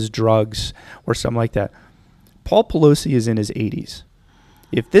it was drugs or something like that. Paul Pelosi is in his 80s.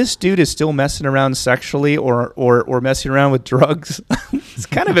 If this dude is still messing around sexually or messing around with drugs, it's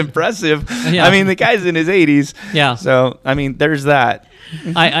kind of impressive. Yeah. I mean, the guy's in his 80s. Yeah. So, I mean, there's that.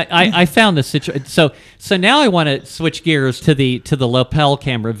 I found this situation. So now I want to switch gears to the lapel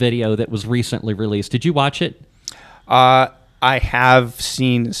camera video that was recently released. Did you watch it? I have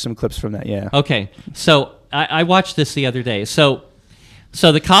seen some clips from that, yeah. Okay. So I watched this the other day. So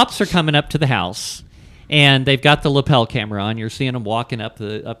the cops are coming up to the house. And they've got the lapel camera on. You're seeing them walking up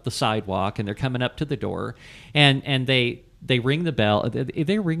the sidewalk, and they're coming up to the door, and they ring the bell. I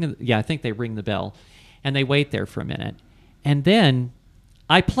think they ring the bell, and they wait there for a minute, And then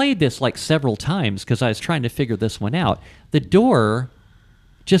I played this like several times because I was trying to figure this one out. The door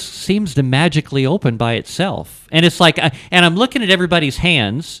just seems to magically open by itself. And it's like, and I'm looking at everybody's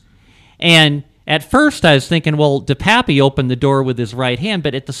hands, and at first I was thinking, well, DePappy opened the door with his right hand,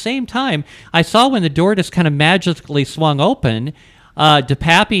 but at the same time, I saw when the door just kind of magically swung open,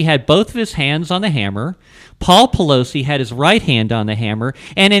 DePappy had both of his hands on the hammer. Paul Pelosi had his right hand on the hammer,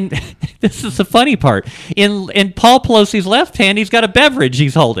 and in this is the funny part. In Paul Pelosi's left hand, he's got a beverage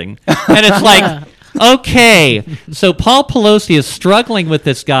he's holding, and it's like, okay, so Paul Pelosi is struggling with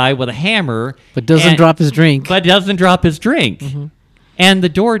this guy with a hammer, but doesn't drop his drink. Mm-hmm. And the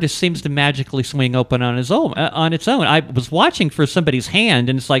door just seems to magically swing open on its own. I was watching for somebody's hand,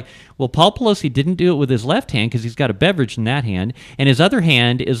 and it's like, well, Paul Pelosi didn't do it with his left hand because he's got a beverage in that hand, and his other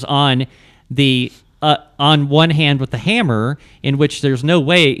hand is on the on one hand with the hammer, in which there's no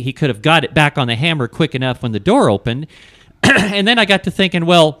way he could have got it back on the hammer quick enough when the door opened. And then I got to thinking,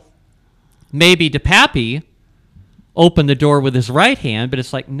 well, maybe DePappy opened the door with his right hand, but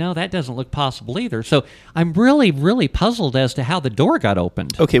it's like, no, that doesn't look possible either. So I'm really, really puzzled as to how the door got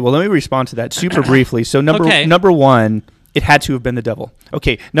opened. Okay, well, let me respond to that super briefly. So number one, it had to have been the devil.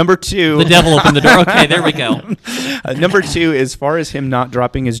 Okay, number two. The devil opened the door. Okay, there we go. Number two, as far as him not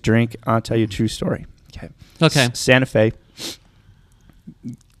dropping his drink, I'll tell you a true story. Okay. Santa Fe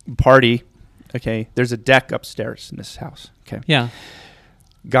party. Okay, there's a deck upstairs in this house. Okay. Yeah.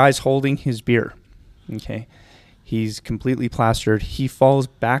 Guy's holding his beer. Okay. He's completely plastered. He falls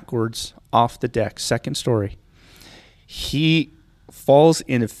backwards off the deck, second story. He falls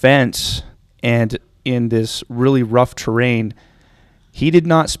in a fence, and in this really rough terrain, he did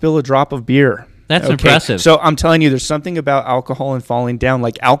not spill a drop of beer. That's impressive. So I'm telling you, there's something about alcohol and falling down.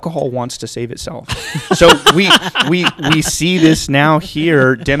 Like, alcohol wants to save itself. So we see this now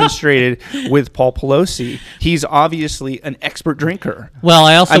here demonstrated with Paul Pelosi. He's obviously an expert drinker. Well,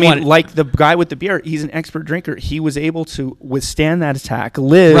 I mean, like the guy with the beer, he's an expert drinker. He was able to withstand that attack,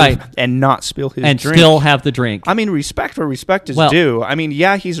 live, and not spill his drink. And still have the drink. I mean, respect where respect is due. I mean,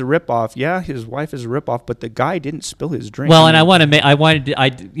 yeah, he's a ripoff. Yeah, his wife is a ripoff, but the guy didn't spill his drink. Well, and I wanted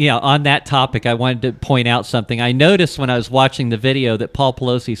to, on that topic, I wanted to point out something. I noticed when I was watching the video that Paul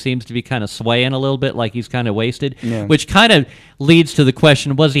Pelosi seems to be kind of swaying a little bit, like he's kind of wasted, which kind of leads to the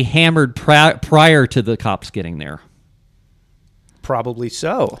question, was he hammered prior to the cops getting there? Probably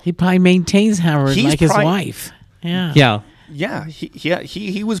so. He probably maintains hammered like his wife. Yeah. Yeah. Yeah,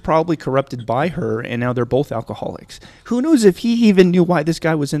 he was probably corrupted by her, and now they're both alcoholics. Who knows if he even knew why this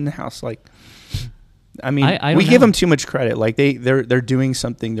guy was in the house? Like, I mean, we give them too much credit. Like they're doing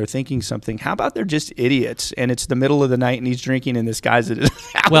something, they're thinking something. How about they're just idiots? And it's the middle of the night, and he's drinking in this guy's at his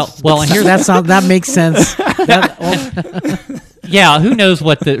house. Well, and here's that makes sense. Yeah, who knows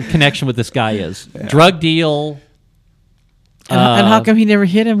what the connection with this guy is? Yeah. Drug deal. And how come he never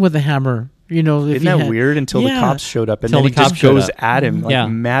hit him with a hammer? You know, isn't that weird? Until the cops showed up, and then he just goes at him like a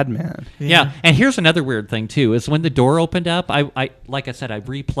madman. Yeah, and here's another weird thing too: is when the door opened up. I like I said, I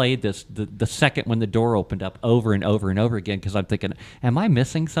replayed this the second when the door opened up over and over and over again because I'm thinking, am I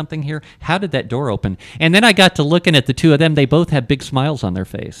missing something here? How did that door open? And then I got to looking at the two of them. They both had big smiles on their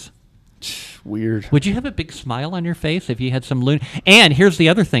face. Weird. Would you have a big smile on your face if you had some And here's the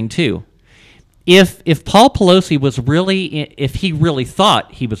other thing too. If Paul Pelosi was if he really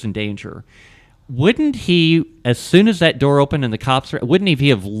thought he was in danger, wouldn't he, as soon as that door opened and the cops, wouldn't he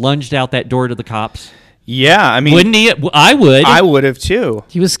have lunged out that door to the cops? Yeah, I mean, wouldn't he? I would. I would have too.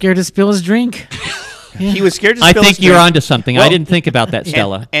 He was scared to spill his drink. He was scared to spill his drink. I think you're onto something. Well, I didn't think about that,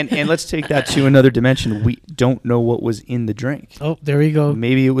 Stella. And let's take that to another dimension. We don't know what was in the drink. Oh, there we go.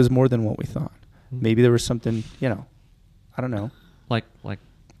 Maybe it was more than what we thought. Maybe there was something, I don't know. Like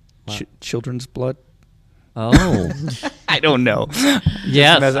children's blood? Oh. I don't know.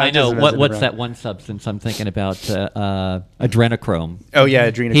 Yes, I know. What's that one substance I'm thinking about? Adrenochrome. Oh, yeah,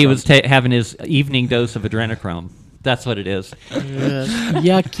 adrenochrome. He was having his evening dose of adrenochrome. That's what it is.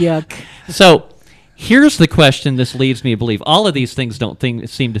 Yuck. So here's the question this leads me to believe. All of these things don't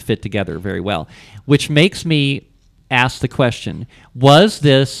seem to fit together very well, which makes me ask the question, was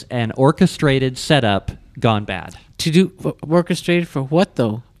this an orchestrated setup gone bad? Orchestrated for what,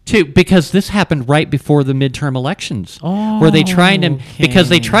 though? Because this happened right before the midterm elections, where they tried to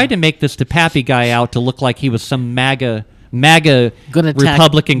make this DePappy guy out to look like he was some MAGA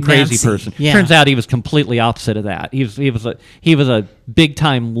Republican crazy person. Yeah. Turns out he was completely opposite of that. He was a big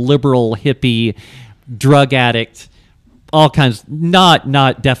time liberal hippie, drug addict, all kinds.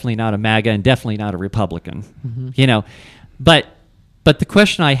 Definitely not a MAGA, and definitely not a Republican. Mm-hmm. But the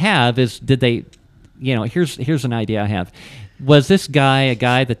question I have is, did they? Here's an idea I have. Was this guy a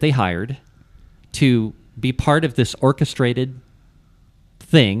guy that they hired to be part of this orchestrated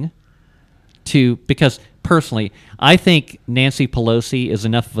thing because personally, I think Nancy Pelosi is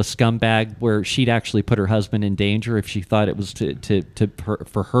enough of a scumbag where she'd actually put her husband in danger if she thought it was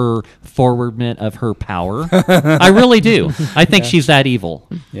for her forwardment of her power. I really do. I think she's that evil.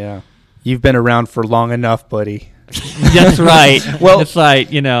 Yeah. You've been around for long enough, buddy. That's right. Well, it's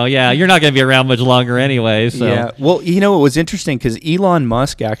like, you're not going to be around much longer anyway. So. Yeah. Well, it was interesting because Elon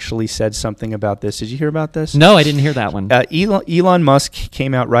Musk actually said something about this. Did you hear about this? No, I didn't hear that one. Elon Musk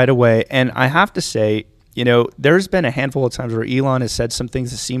came out right away, and I have to say, there's been a handful of times where Elon has said some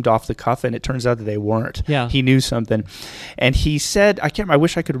things that seemed off the cuff, and it turns out that they weren't. Yeah. He knew something. And he said, I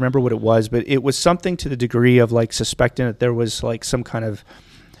wish I could remember what it was, but it was something to the degree of like suspecting that there was like some kind of,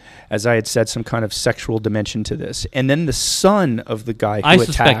 as I had said, some kind of sexual dimension to this. And then the son of the guy who attacked. I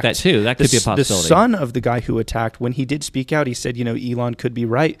suspect that too. That could be a possibility. The son of the guy who attacked, when he did speak out, he said, Elon could be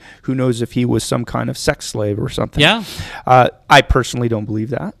right. Who knows if he was some kind of sex slave or something. Yeah. I personally don't believe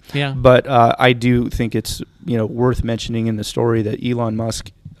that. Yeah. But I do think it's, worth mentioning in the story that Elon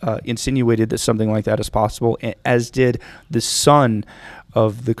Musk insinuated that something like that is possible, as did the son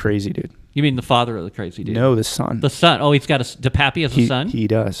of the crazy dude. You mean the father of the crazy dude? No, the son. The son. Oh, he's got DePappy as a son? He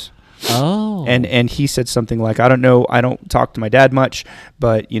does. Oh. And he said something like, I don't know, I don't talk to my dad much,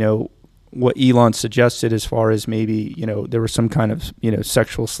 but, what Elon suggested as far as maybe, there was some kind of,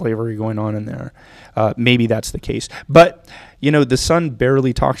 sexual slavery going on in there. Maybe that's the case. But, the son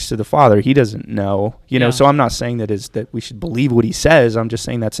barely talks to the father. He doesn't know, so I'm not saying that we should believe what he says. I'm just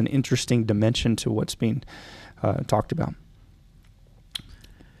saying that's an interesting dimension to what's being talked about.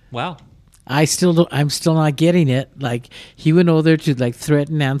 Wow. I'm still not getting it. Like, he went over there to like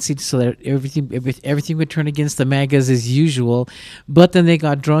threaten Nancy so that everything would turn against the MAGAs as usual. But then they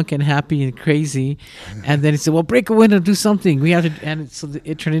got drunk and happy and crazy, and then he said, "Well, break a window, do something. We have to." And so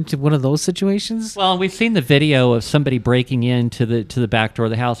it turned into one of those situations. Well, we've seen the video of somebody breaking into the back door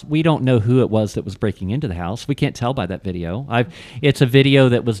of the house. We don't know who it was that was breaking into the house. We can't tell by that video. It's a video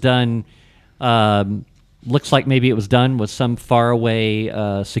that was done. Looks like maybe it was done with some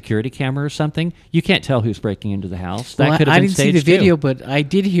faraway security camera or something. You can't tell who's breaking into the house. That could have been staged I didn't see the video, too. but I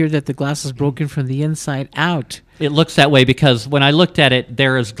did hear that the glass was broken from the inside out. It looks that way because when I looked at it,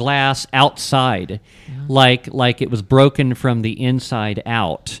 there is glass outside, like it was broken from the inside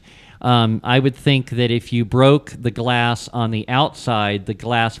out. I would think that if you broke the glass on the outside, the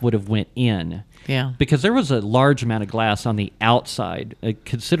glass would have went in. Yeah. Because there was a large amount of glass on the outside, a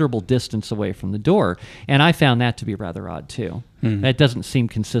considerable distance away from the door. And I found that to be rather odd, too. That doesn't seem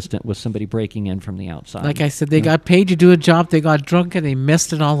consistent with somebody breaking in from the outside. Like I said, they got paid to do a job, they got drunk, and they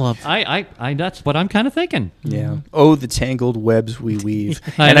messed it all up. I that's what I'm kind of thinking. Yeah. Oh, the tangled webs we weave.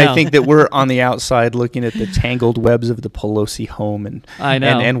 I think that we're on the outside looking at the tangled webs of the Pelosi home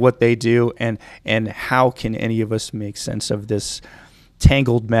and what they do, and how can any of us make sense of this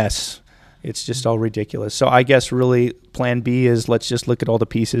tangled mess? It's just all ridiculous. So I guess really plan B is let's just look at all the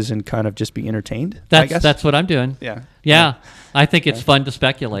pieces and kind of just be entertained. That's what I'm doing. Yeah. I think it's fun to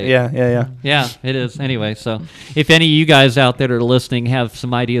speculate. Yeah, it is. Anyway, so if any of you guys out there that are listening have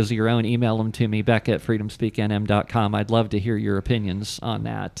some ideas of your own, email them to me, Beck@freedomspeaknm.com. I'd love to hear your opinions on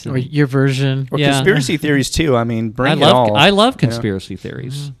that. Or your version. Or conspiracy theories, too. I mean, bring it all. I love conspiracy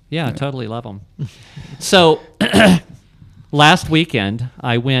theories. Yeah, I totally love them. So... Last weekend,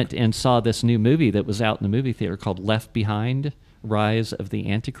 I went and saw this new movie that was out in the movie theater called Left Behind, Rise of the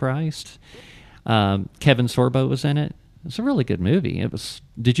Antichrist. Kevin Sorbo was in it. It's a really good movie.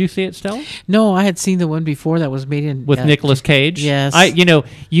 Did you see it, Stella? No, I had seen the one before that was made in... With Nicolas Cage? Yes.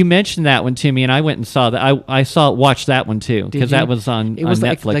 You mentioned that one to me, and I went and saw that. watched that one, too, because that was on Netflix or something. It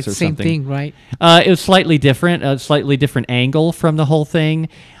was like the same thing, right? It was slightly different, a slightly different angle from the whole thing.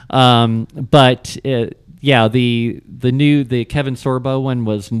 Yeah, the Kevin Sorbo one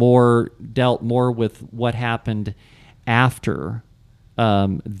was dealt more with what happened after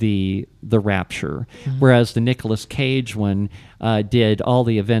the rapture, whereas the Nicolas Cage one did all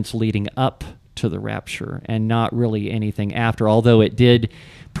the events leading up to the rapture and not really anything after. Although it did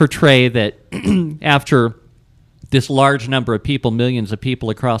portray that after this large number of people, millions of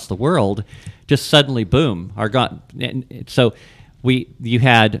people across the world, just suddenly boom are gone. And so you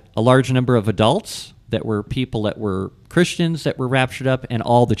had a large number of adults that were people that were Christians that were raptured up, and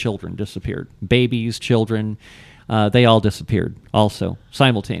all the children disappeared. Babies, children, they all disappeared also,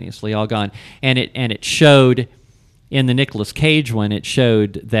 simultaneously, all gone. And it showed, in the Nicolas Cage one, it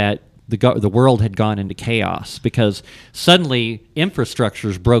showed that the world had gone into chaos because suddenly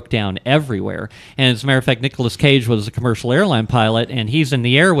infrastructures broke down everywhere. And as a matter of fact, Nicolas Cage was a commercial airline pilot, and he's in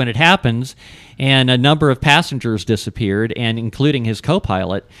the air when it happens, and a number of passengers disappeared, and including his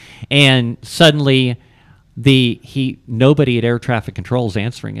co-pilot. And suddenly nobody at air traffic control is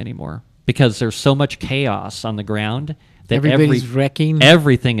answering anymore because there's so much chaos on the ground that Everybody's wrecking.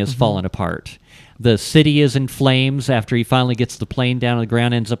 Everything is falling apart. The city is in flames after he finally gets the plane down on the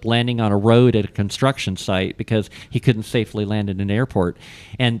ground, ends up landing on a road at a construction site because he couldn't safely land at an airport.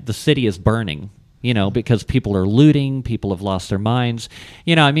 And the city is burning, because people are looting, people have lost their minds.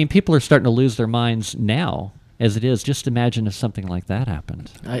 People are starting to lose their minds now as it is. Just imagine if something like that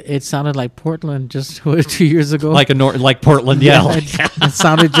happened. It sounded like Portland just 2 years ago. Like Portland, yeah. It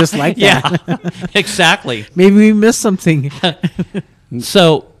sounded just like that. Yeah, exactly. Maybe we missed something.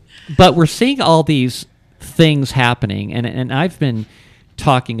 But we're seeing all these things happening, and I've been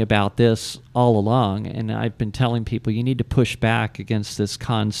talking about this all along, and I've been telling people you need to push back against this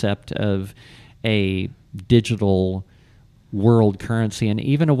concept of a digital world currency. And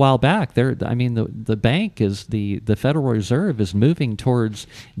even a while back, the bank is the Federal Reserve is moving towards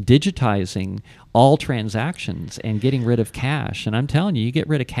digitizing all transactions and getting rid of cash. And I'm telling you, you get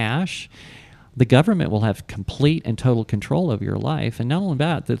rid of cash, the government will have complete and total control of your life. And not only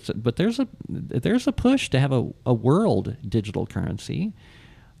that, but there's a push to have a world digital currency.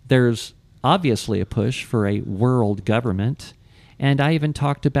 There's obviously a push for a world government. And I even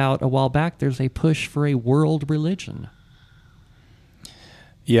talked about a while back, there's a push for a world religion.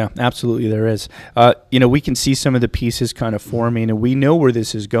 Yeah, absolutely there is. We can see some of the pieces kind of forming, and we know where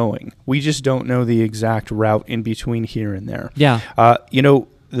this is going. We just don't know the exact route in between here and there. Yeah.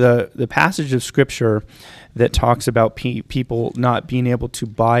 The passage of Scripture that talks about people not being able to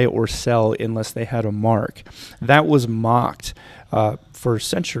buy or sell unless they had a mark, that was mocked for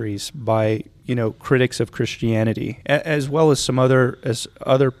centuries by critics of Christianity, as well as some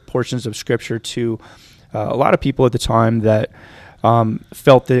other portions of Scripture to a lot of people at the time that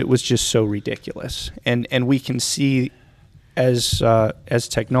felt that it was just so ridiculous. And we can see as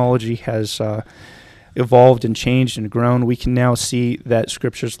technology has evolved and changed and grown, we can now see that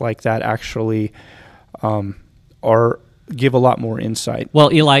scriptures like that actually give a lot more insight.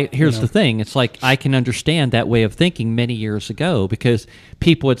 Well, Eli, here's the thing. It's like I can understand that way of thinking many years ago because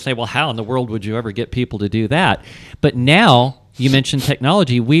people would say, well, how in the world would you ever get people to do that? But now, you mentioned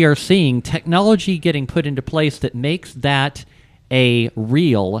technology. We are seeing technology getting put into place that makes that a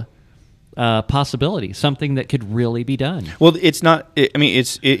real possibility, something that could really be done. Well, it's not. It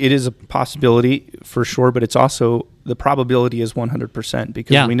is a possibility for sure, but it's also the probability is 100%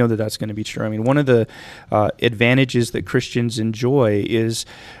 because we know that that's going to be true. I mean, one of the advantages that Christians enjoy is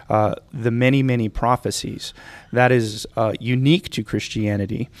the many prophecies. That is unique to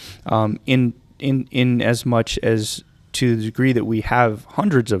Christianity, in as much as to the degree that we have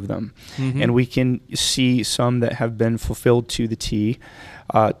hundreds of them, and we can see some that have been fulfilled to the T.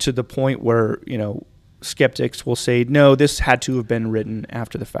 To the point where, skeptics will say, no, this had to have been written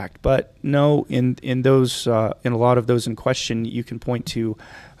after the fact. But no, in a lot of those in question, you can point to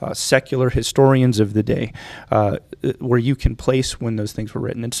secular historians of the day where you can place when those things were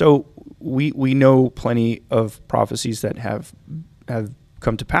written. And so we know plenty of prophecies that have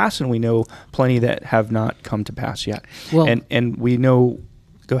come to pass, and we know plenty that have not come to pass yet. Well, and we know.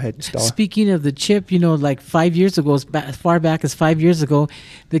 Go ahead, Stella. Speaking of the chip, like 5 years ago, as far back as 5 years ago,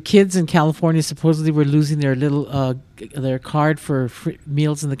 the kids in California supposedly were losing their little their card for free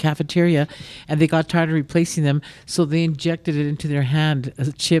meals in the cafeteria, and they got tired of replacing them, so they injected it into their hand as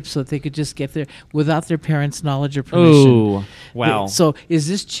a chip so that they could just get there without their parents' knowledge or permission. Oh, wow. So is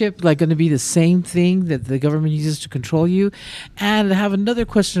this chip going to be the same thing that the government uses to control you? And I have another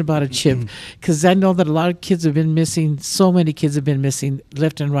question about a chip, because I know that a lot of kids have been missing, so many kids have been missing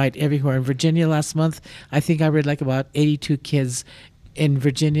left and right everywhere. In Virginia last month, I think I read about 82 kids in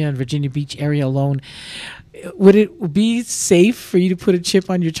Virginia and Virginia Beach area alone. Would it be safe for you to put a chip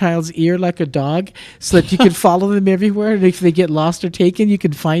on your child's ear like a dog so that you can follow them everywhere, and if they get lost or taken, you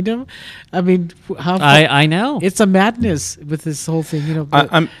can find them? I mean, how? I know it's a madness with this whole thing.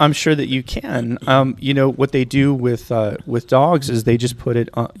 I'm sure that you can. What they do with dogs is they just put it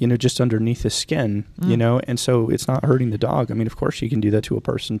just underneath the skin, and so it's not hurting the dog. I mean, of course you can do that to a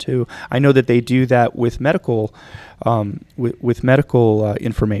person too. I know that they do that with medical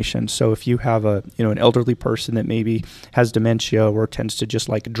information. So if you have an elderly person that maybe has dementia or tends to just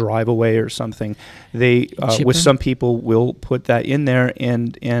drive away or something, they with some people will put that in there,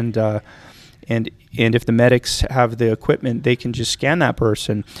 and if the medics have the equipment, they can just scan that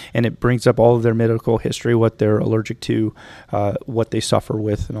person, and it brings up all of their medical history, what they're allergic to, what they suffer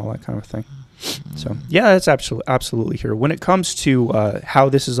with, and all that kind of thing. So yeah, that's absolutely here. When it comes to how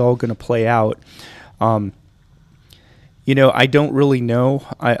this is all going to play out, I don't really know.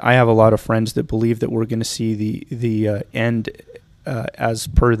 I have a lot of friends that believe that we're going to see the end as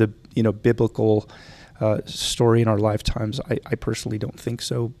per the biblical story in our lifetimes. I personally don't think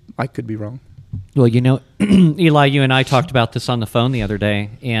so. I could be wrong. Well, Eli, you and I talked about this on the phone the other day,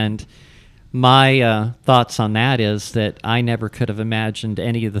 and my thoughts on that is that I never could have imagined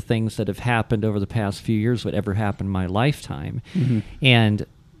any of the things that have happened over the past few years would ever happen in my lifetime. Mm-hmm. And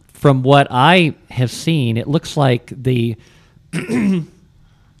from what I have seen, it looks like the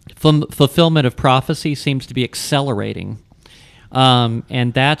fulfillment of prophecy seems to be accelerating.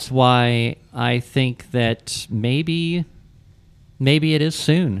 And that's why I think that maybe it is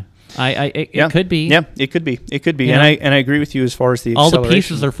soon. It could be. Yeah, it could be. It could be. You and know, I agree with you as far as the all acceleration. the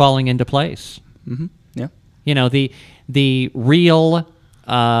pieces are falling into place. Mm-hmm. Yeah. You know, the real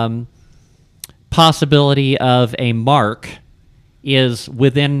possibility of a mark is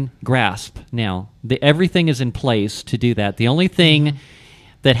within grasp now. Everything is in place to do that. The only thing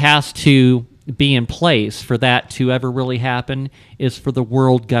that has to be in place for that to ever really happen is for the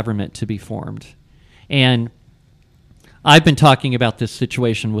world government to be formed. And I've been talking about this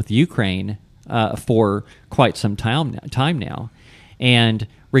situation with Ukraine for quite some time now. And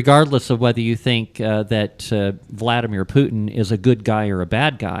regardless of whether you think that Vladimir Putin is a good guy or a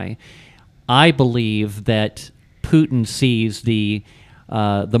bad guy, I believe that Putin sees the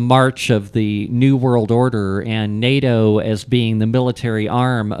march of the New World Order and NATO as being the military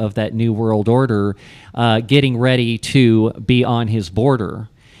arm of that New World Order, getting ready to be on his border,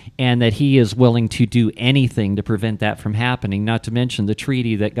 and that he is willing to do anything to prevent that from happening, not to mention the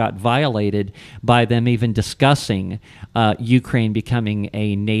treaty that got violated by them even discussing Ukraine becoming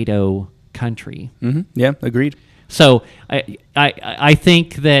a NATO country. Mm-hmm. Yeah, agreed. So I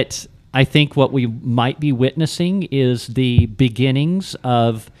think what we might be witnessing is the beginnings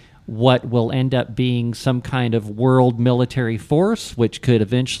of what will end up being some kind of world military force, which could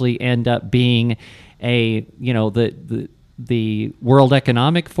eventually end up being the World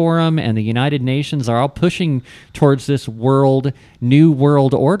Economic Forum and the United Nations are all pushing towards this new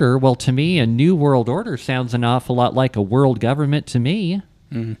world order. Well, to me, a new world order sounds an awful lot like a world government to me.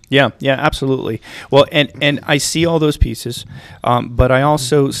 Mm-hmm. Yeah, absolutely. Well, and I see all those pieces, but I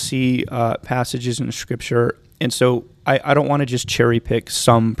also see passages in Scripture, and so I don't want to just cherry pick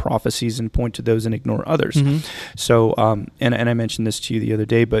some prophecies and point to those and ignore others. Mm-hmm. So, and I mentioned this to you the other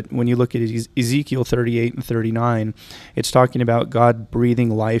day, but when you look at Ezekiel 38 and 39, it's talking about God breathing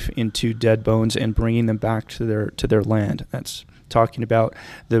life into dead bones and bringing them back to their land. That's talking about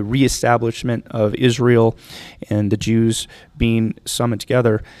the reestablishment of Israel and the Jews being summoned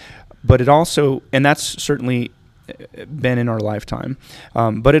together. But it also, and that's certainly been in our lifetime,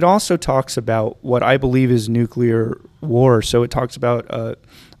 but it also talks about what I believe is nuclear war. So it talks about,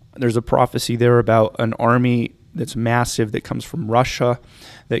 there's a prophecy there about an army that's massive that comes from Russia,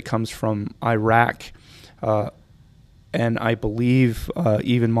 that comes from Iraq, and I believe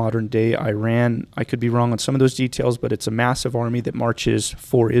even modern day Iran. I could be wrong on some of those details, but it's a massive army that marches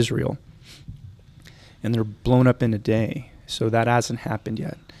for Israel. And they're blown up in a day. So that hasn't happened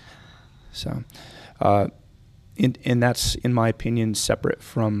yet. So, and that's, in my opinion, separate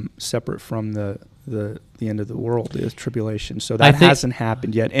from the end of the world, the tribulation. So that hasn't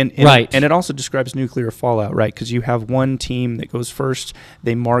happened yet. And right. And it also describes nuclear fallout, right? Because you have one team that goes first,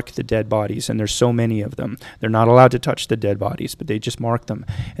 they mark the dead bodies, and there's so many of them. They're not allowed to touch the dead bodies, but they just mark them.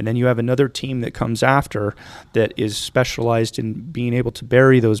 And then you have another team that comes after that is specialized in being able to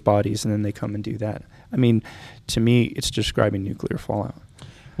bury those bodies, and then they come and do that. I mean, to me, it's describing nuclear fallout.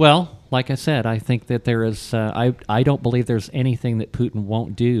 Well, like I said, I think that there is, I don't believe there's anything that Putin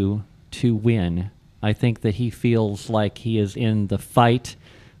won't do to win. I think that he feels like he is in the fight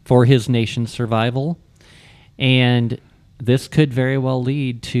for his nation's survival, and this could very well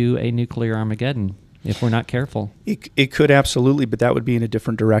lead to a nuclear Armageddon if we're not careful. It could absolutely, but that would be in a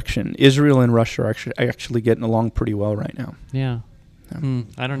different direction. Israel and Russia are actually getting along pretty well right now. Yeah.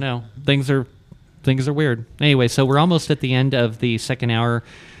 I don't know. Things are weird. Anyway, so we're almost at the end of the second hour.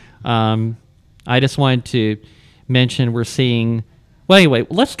 I just wanted to mention we're seeing... Well, anyway,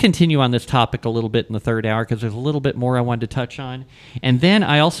 let's continue on this topic a little bit in the third hour because there's a little bit more I wanted to touch on. And then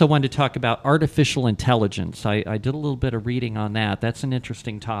I also wanted to talk about artificial intelligence. I did a little bit of reading on that. That's an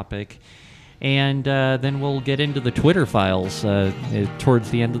interesting topic. And then we'll get into the Twitter files towards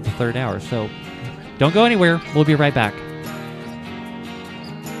the end of the third hour. So don't go anywhere. We'll be right back.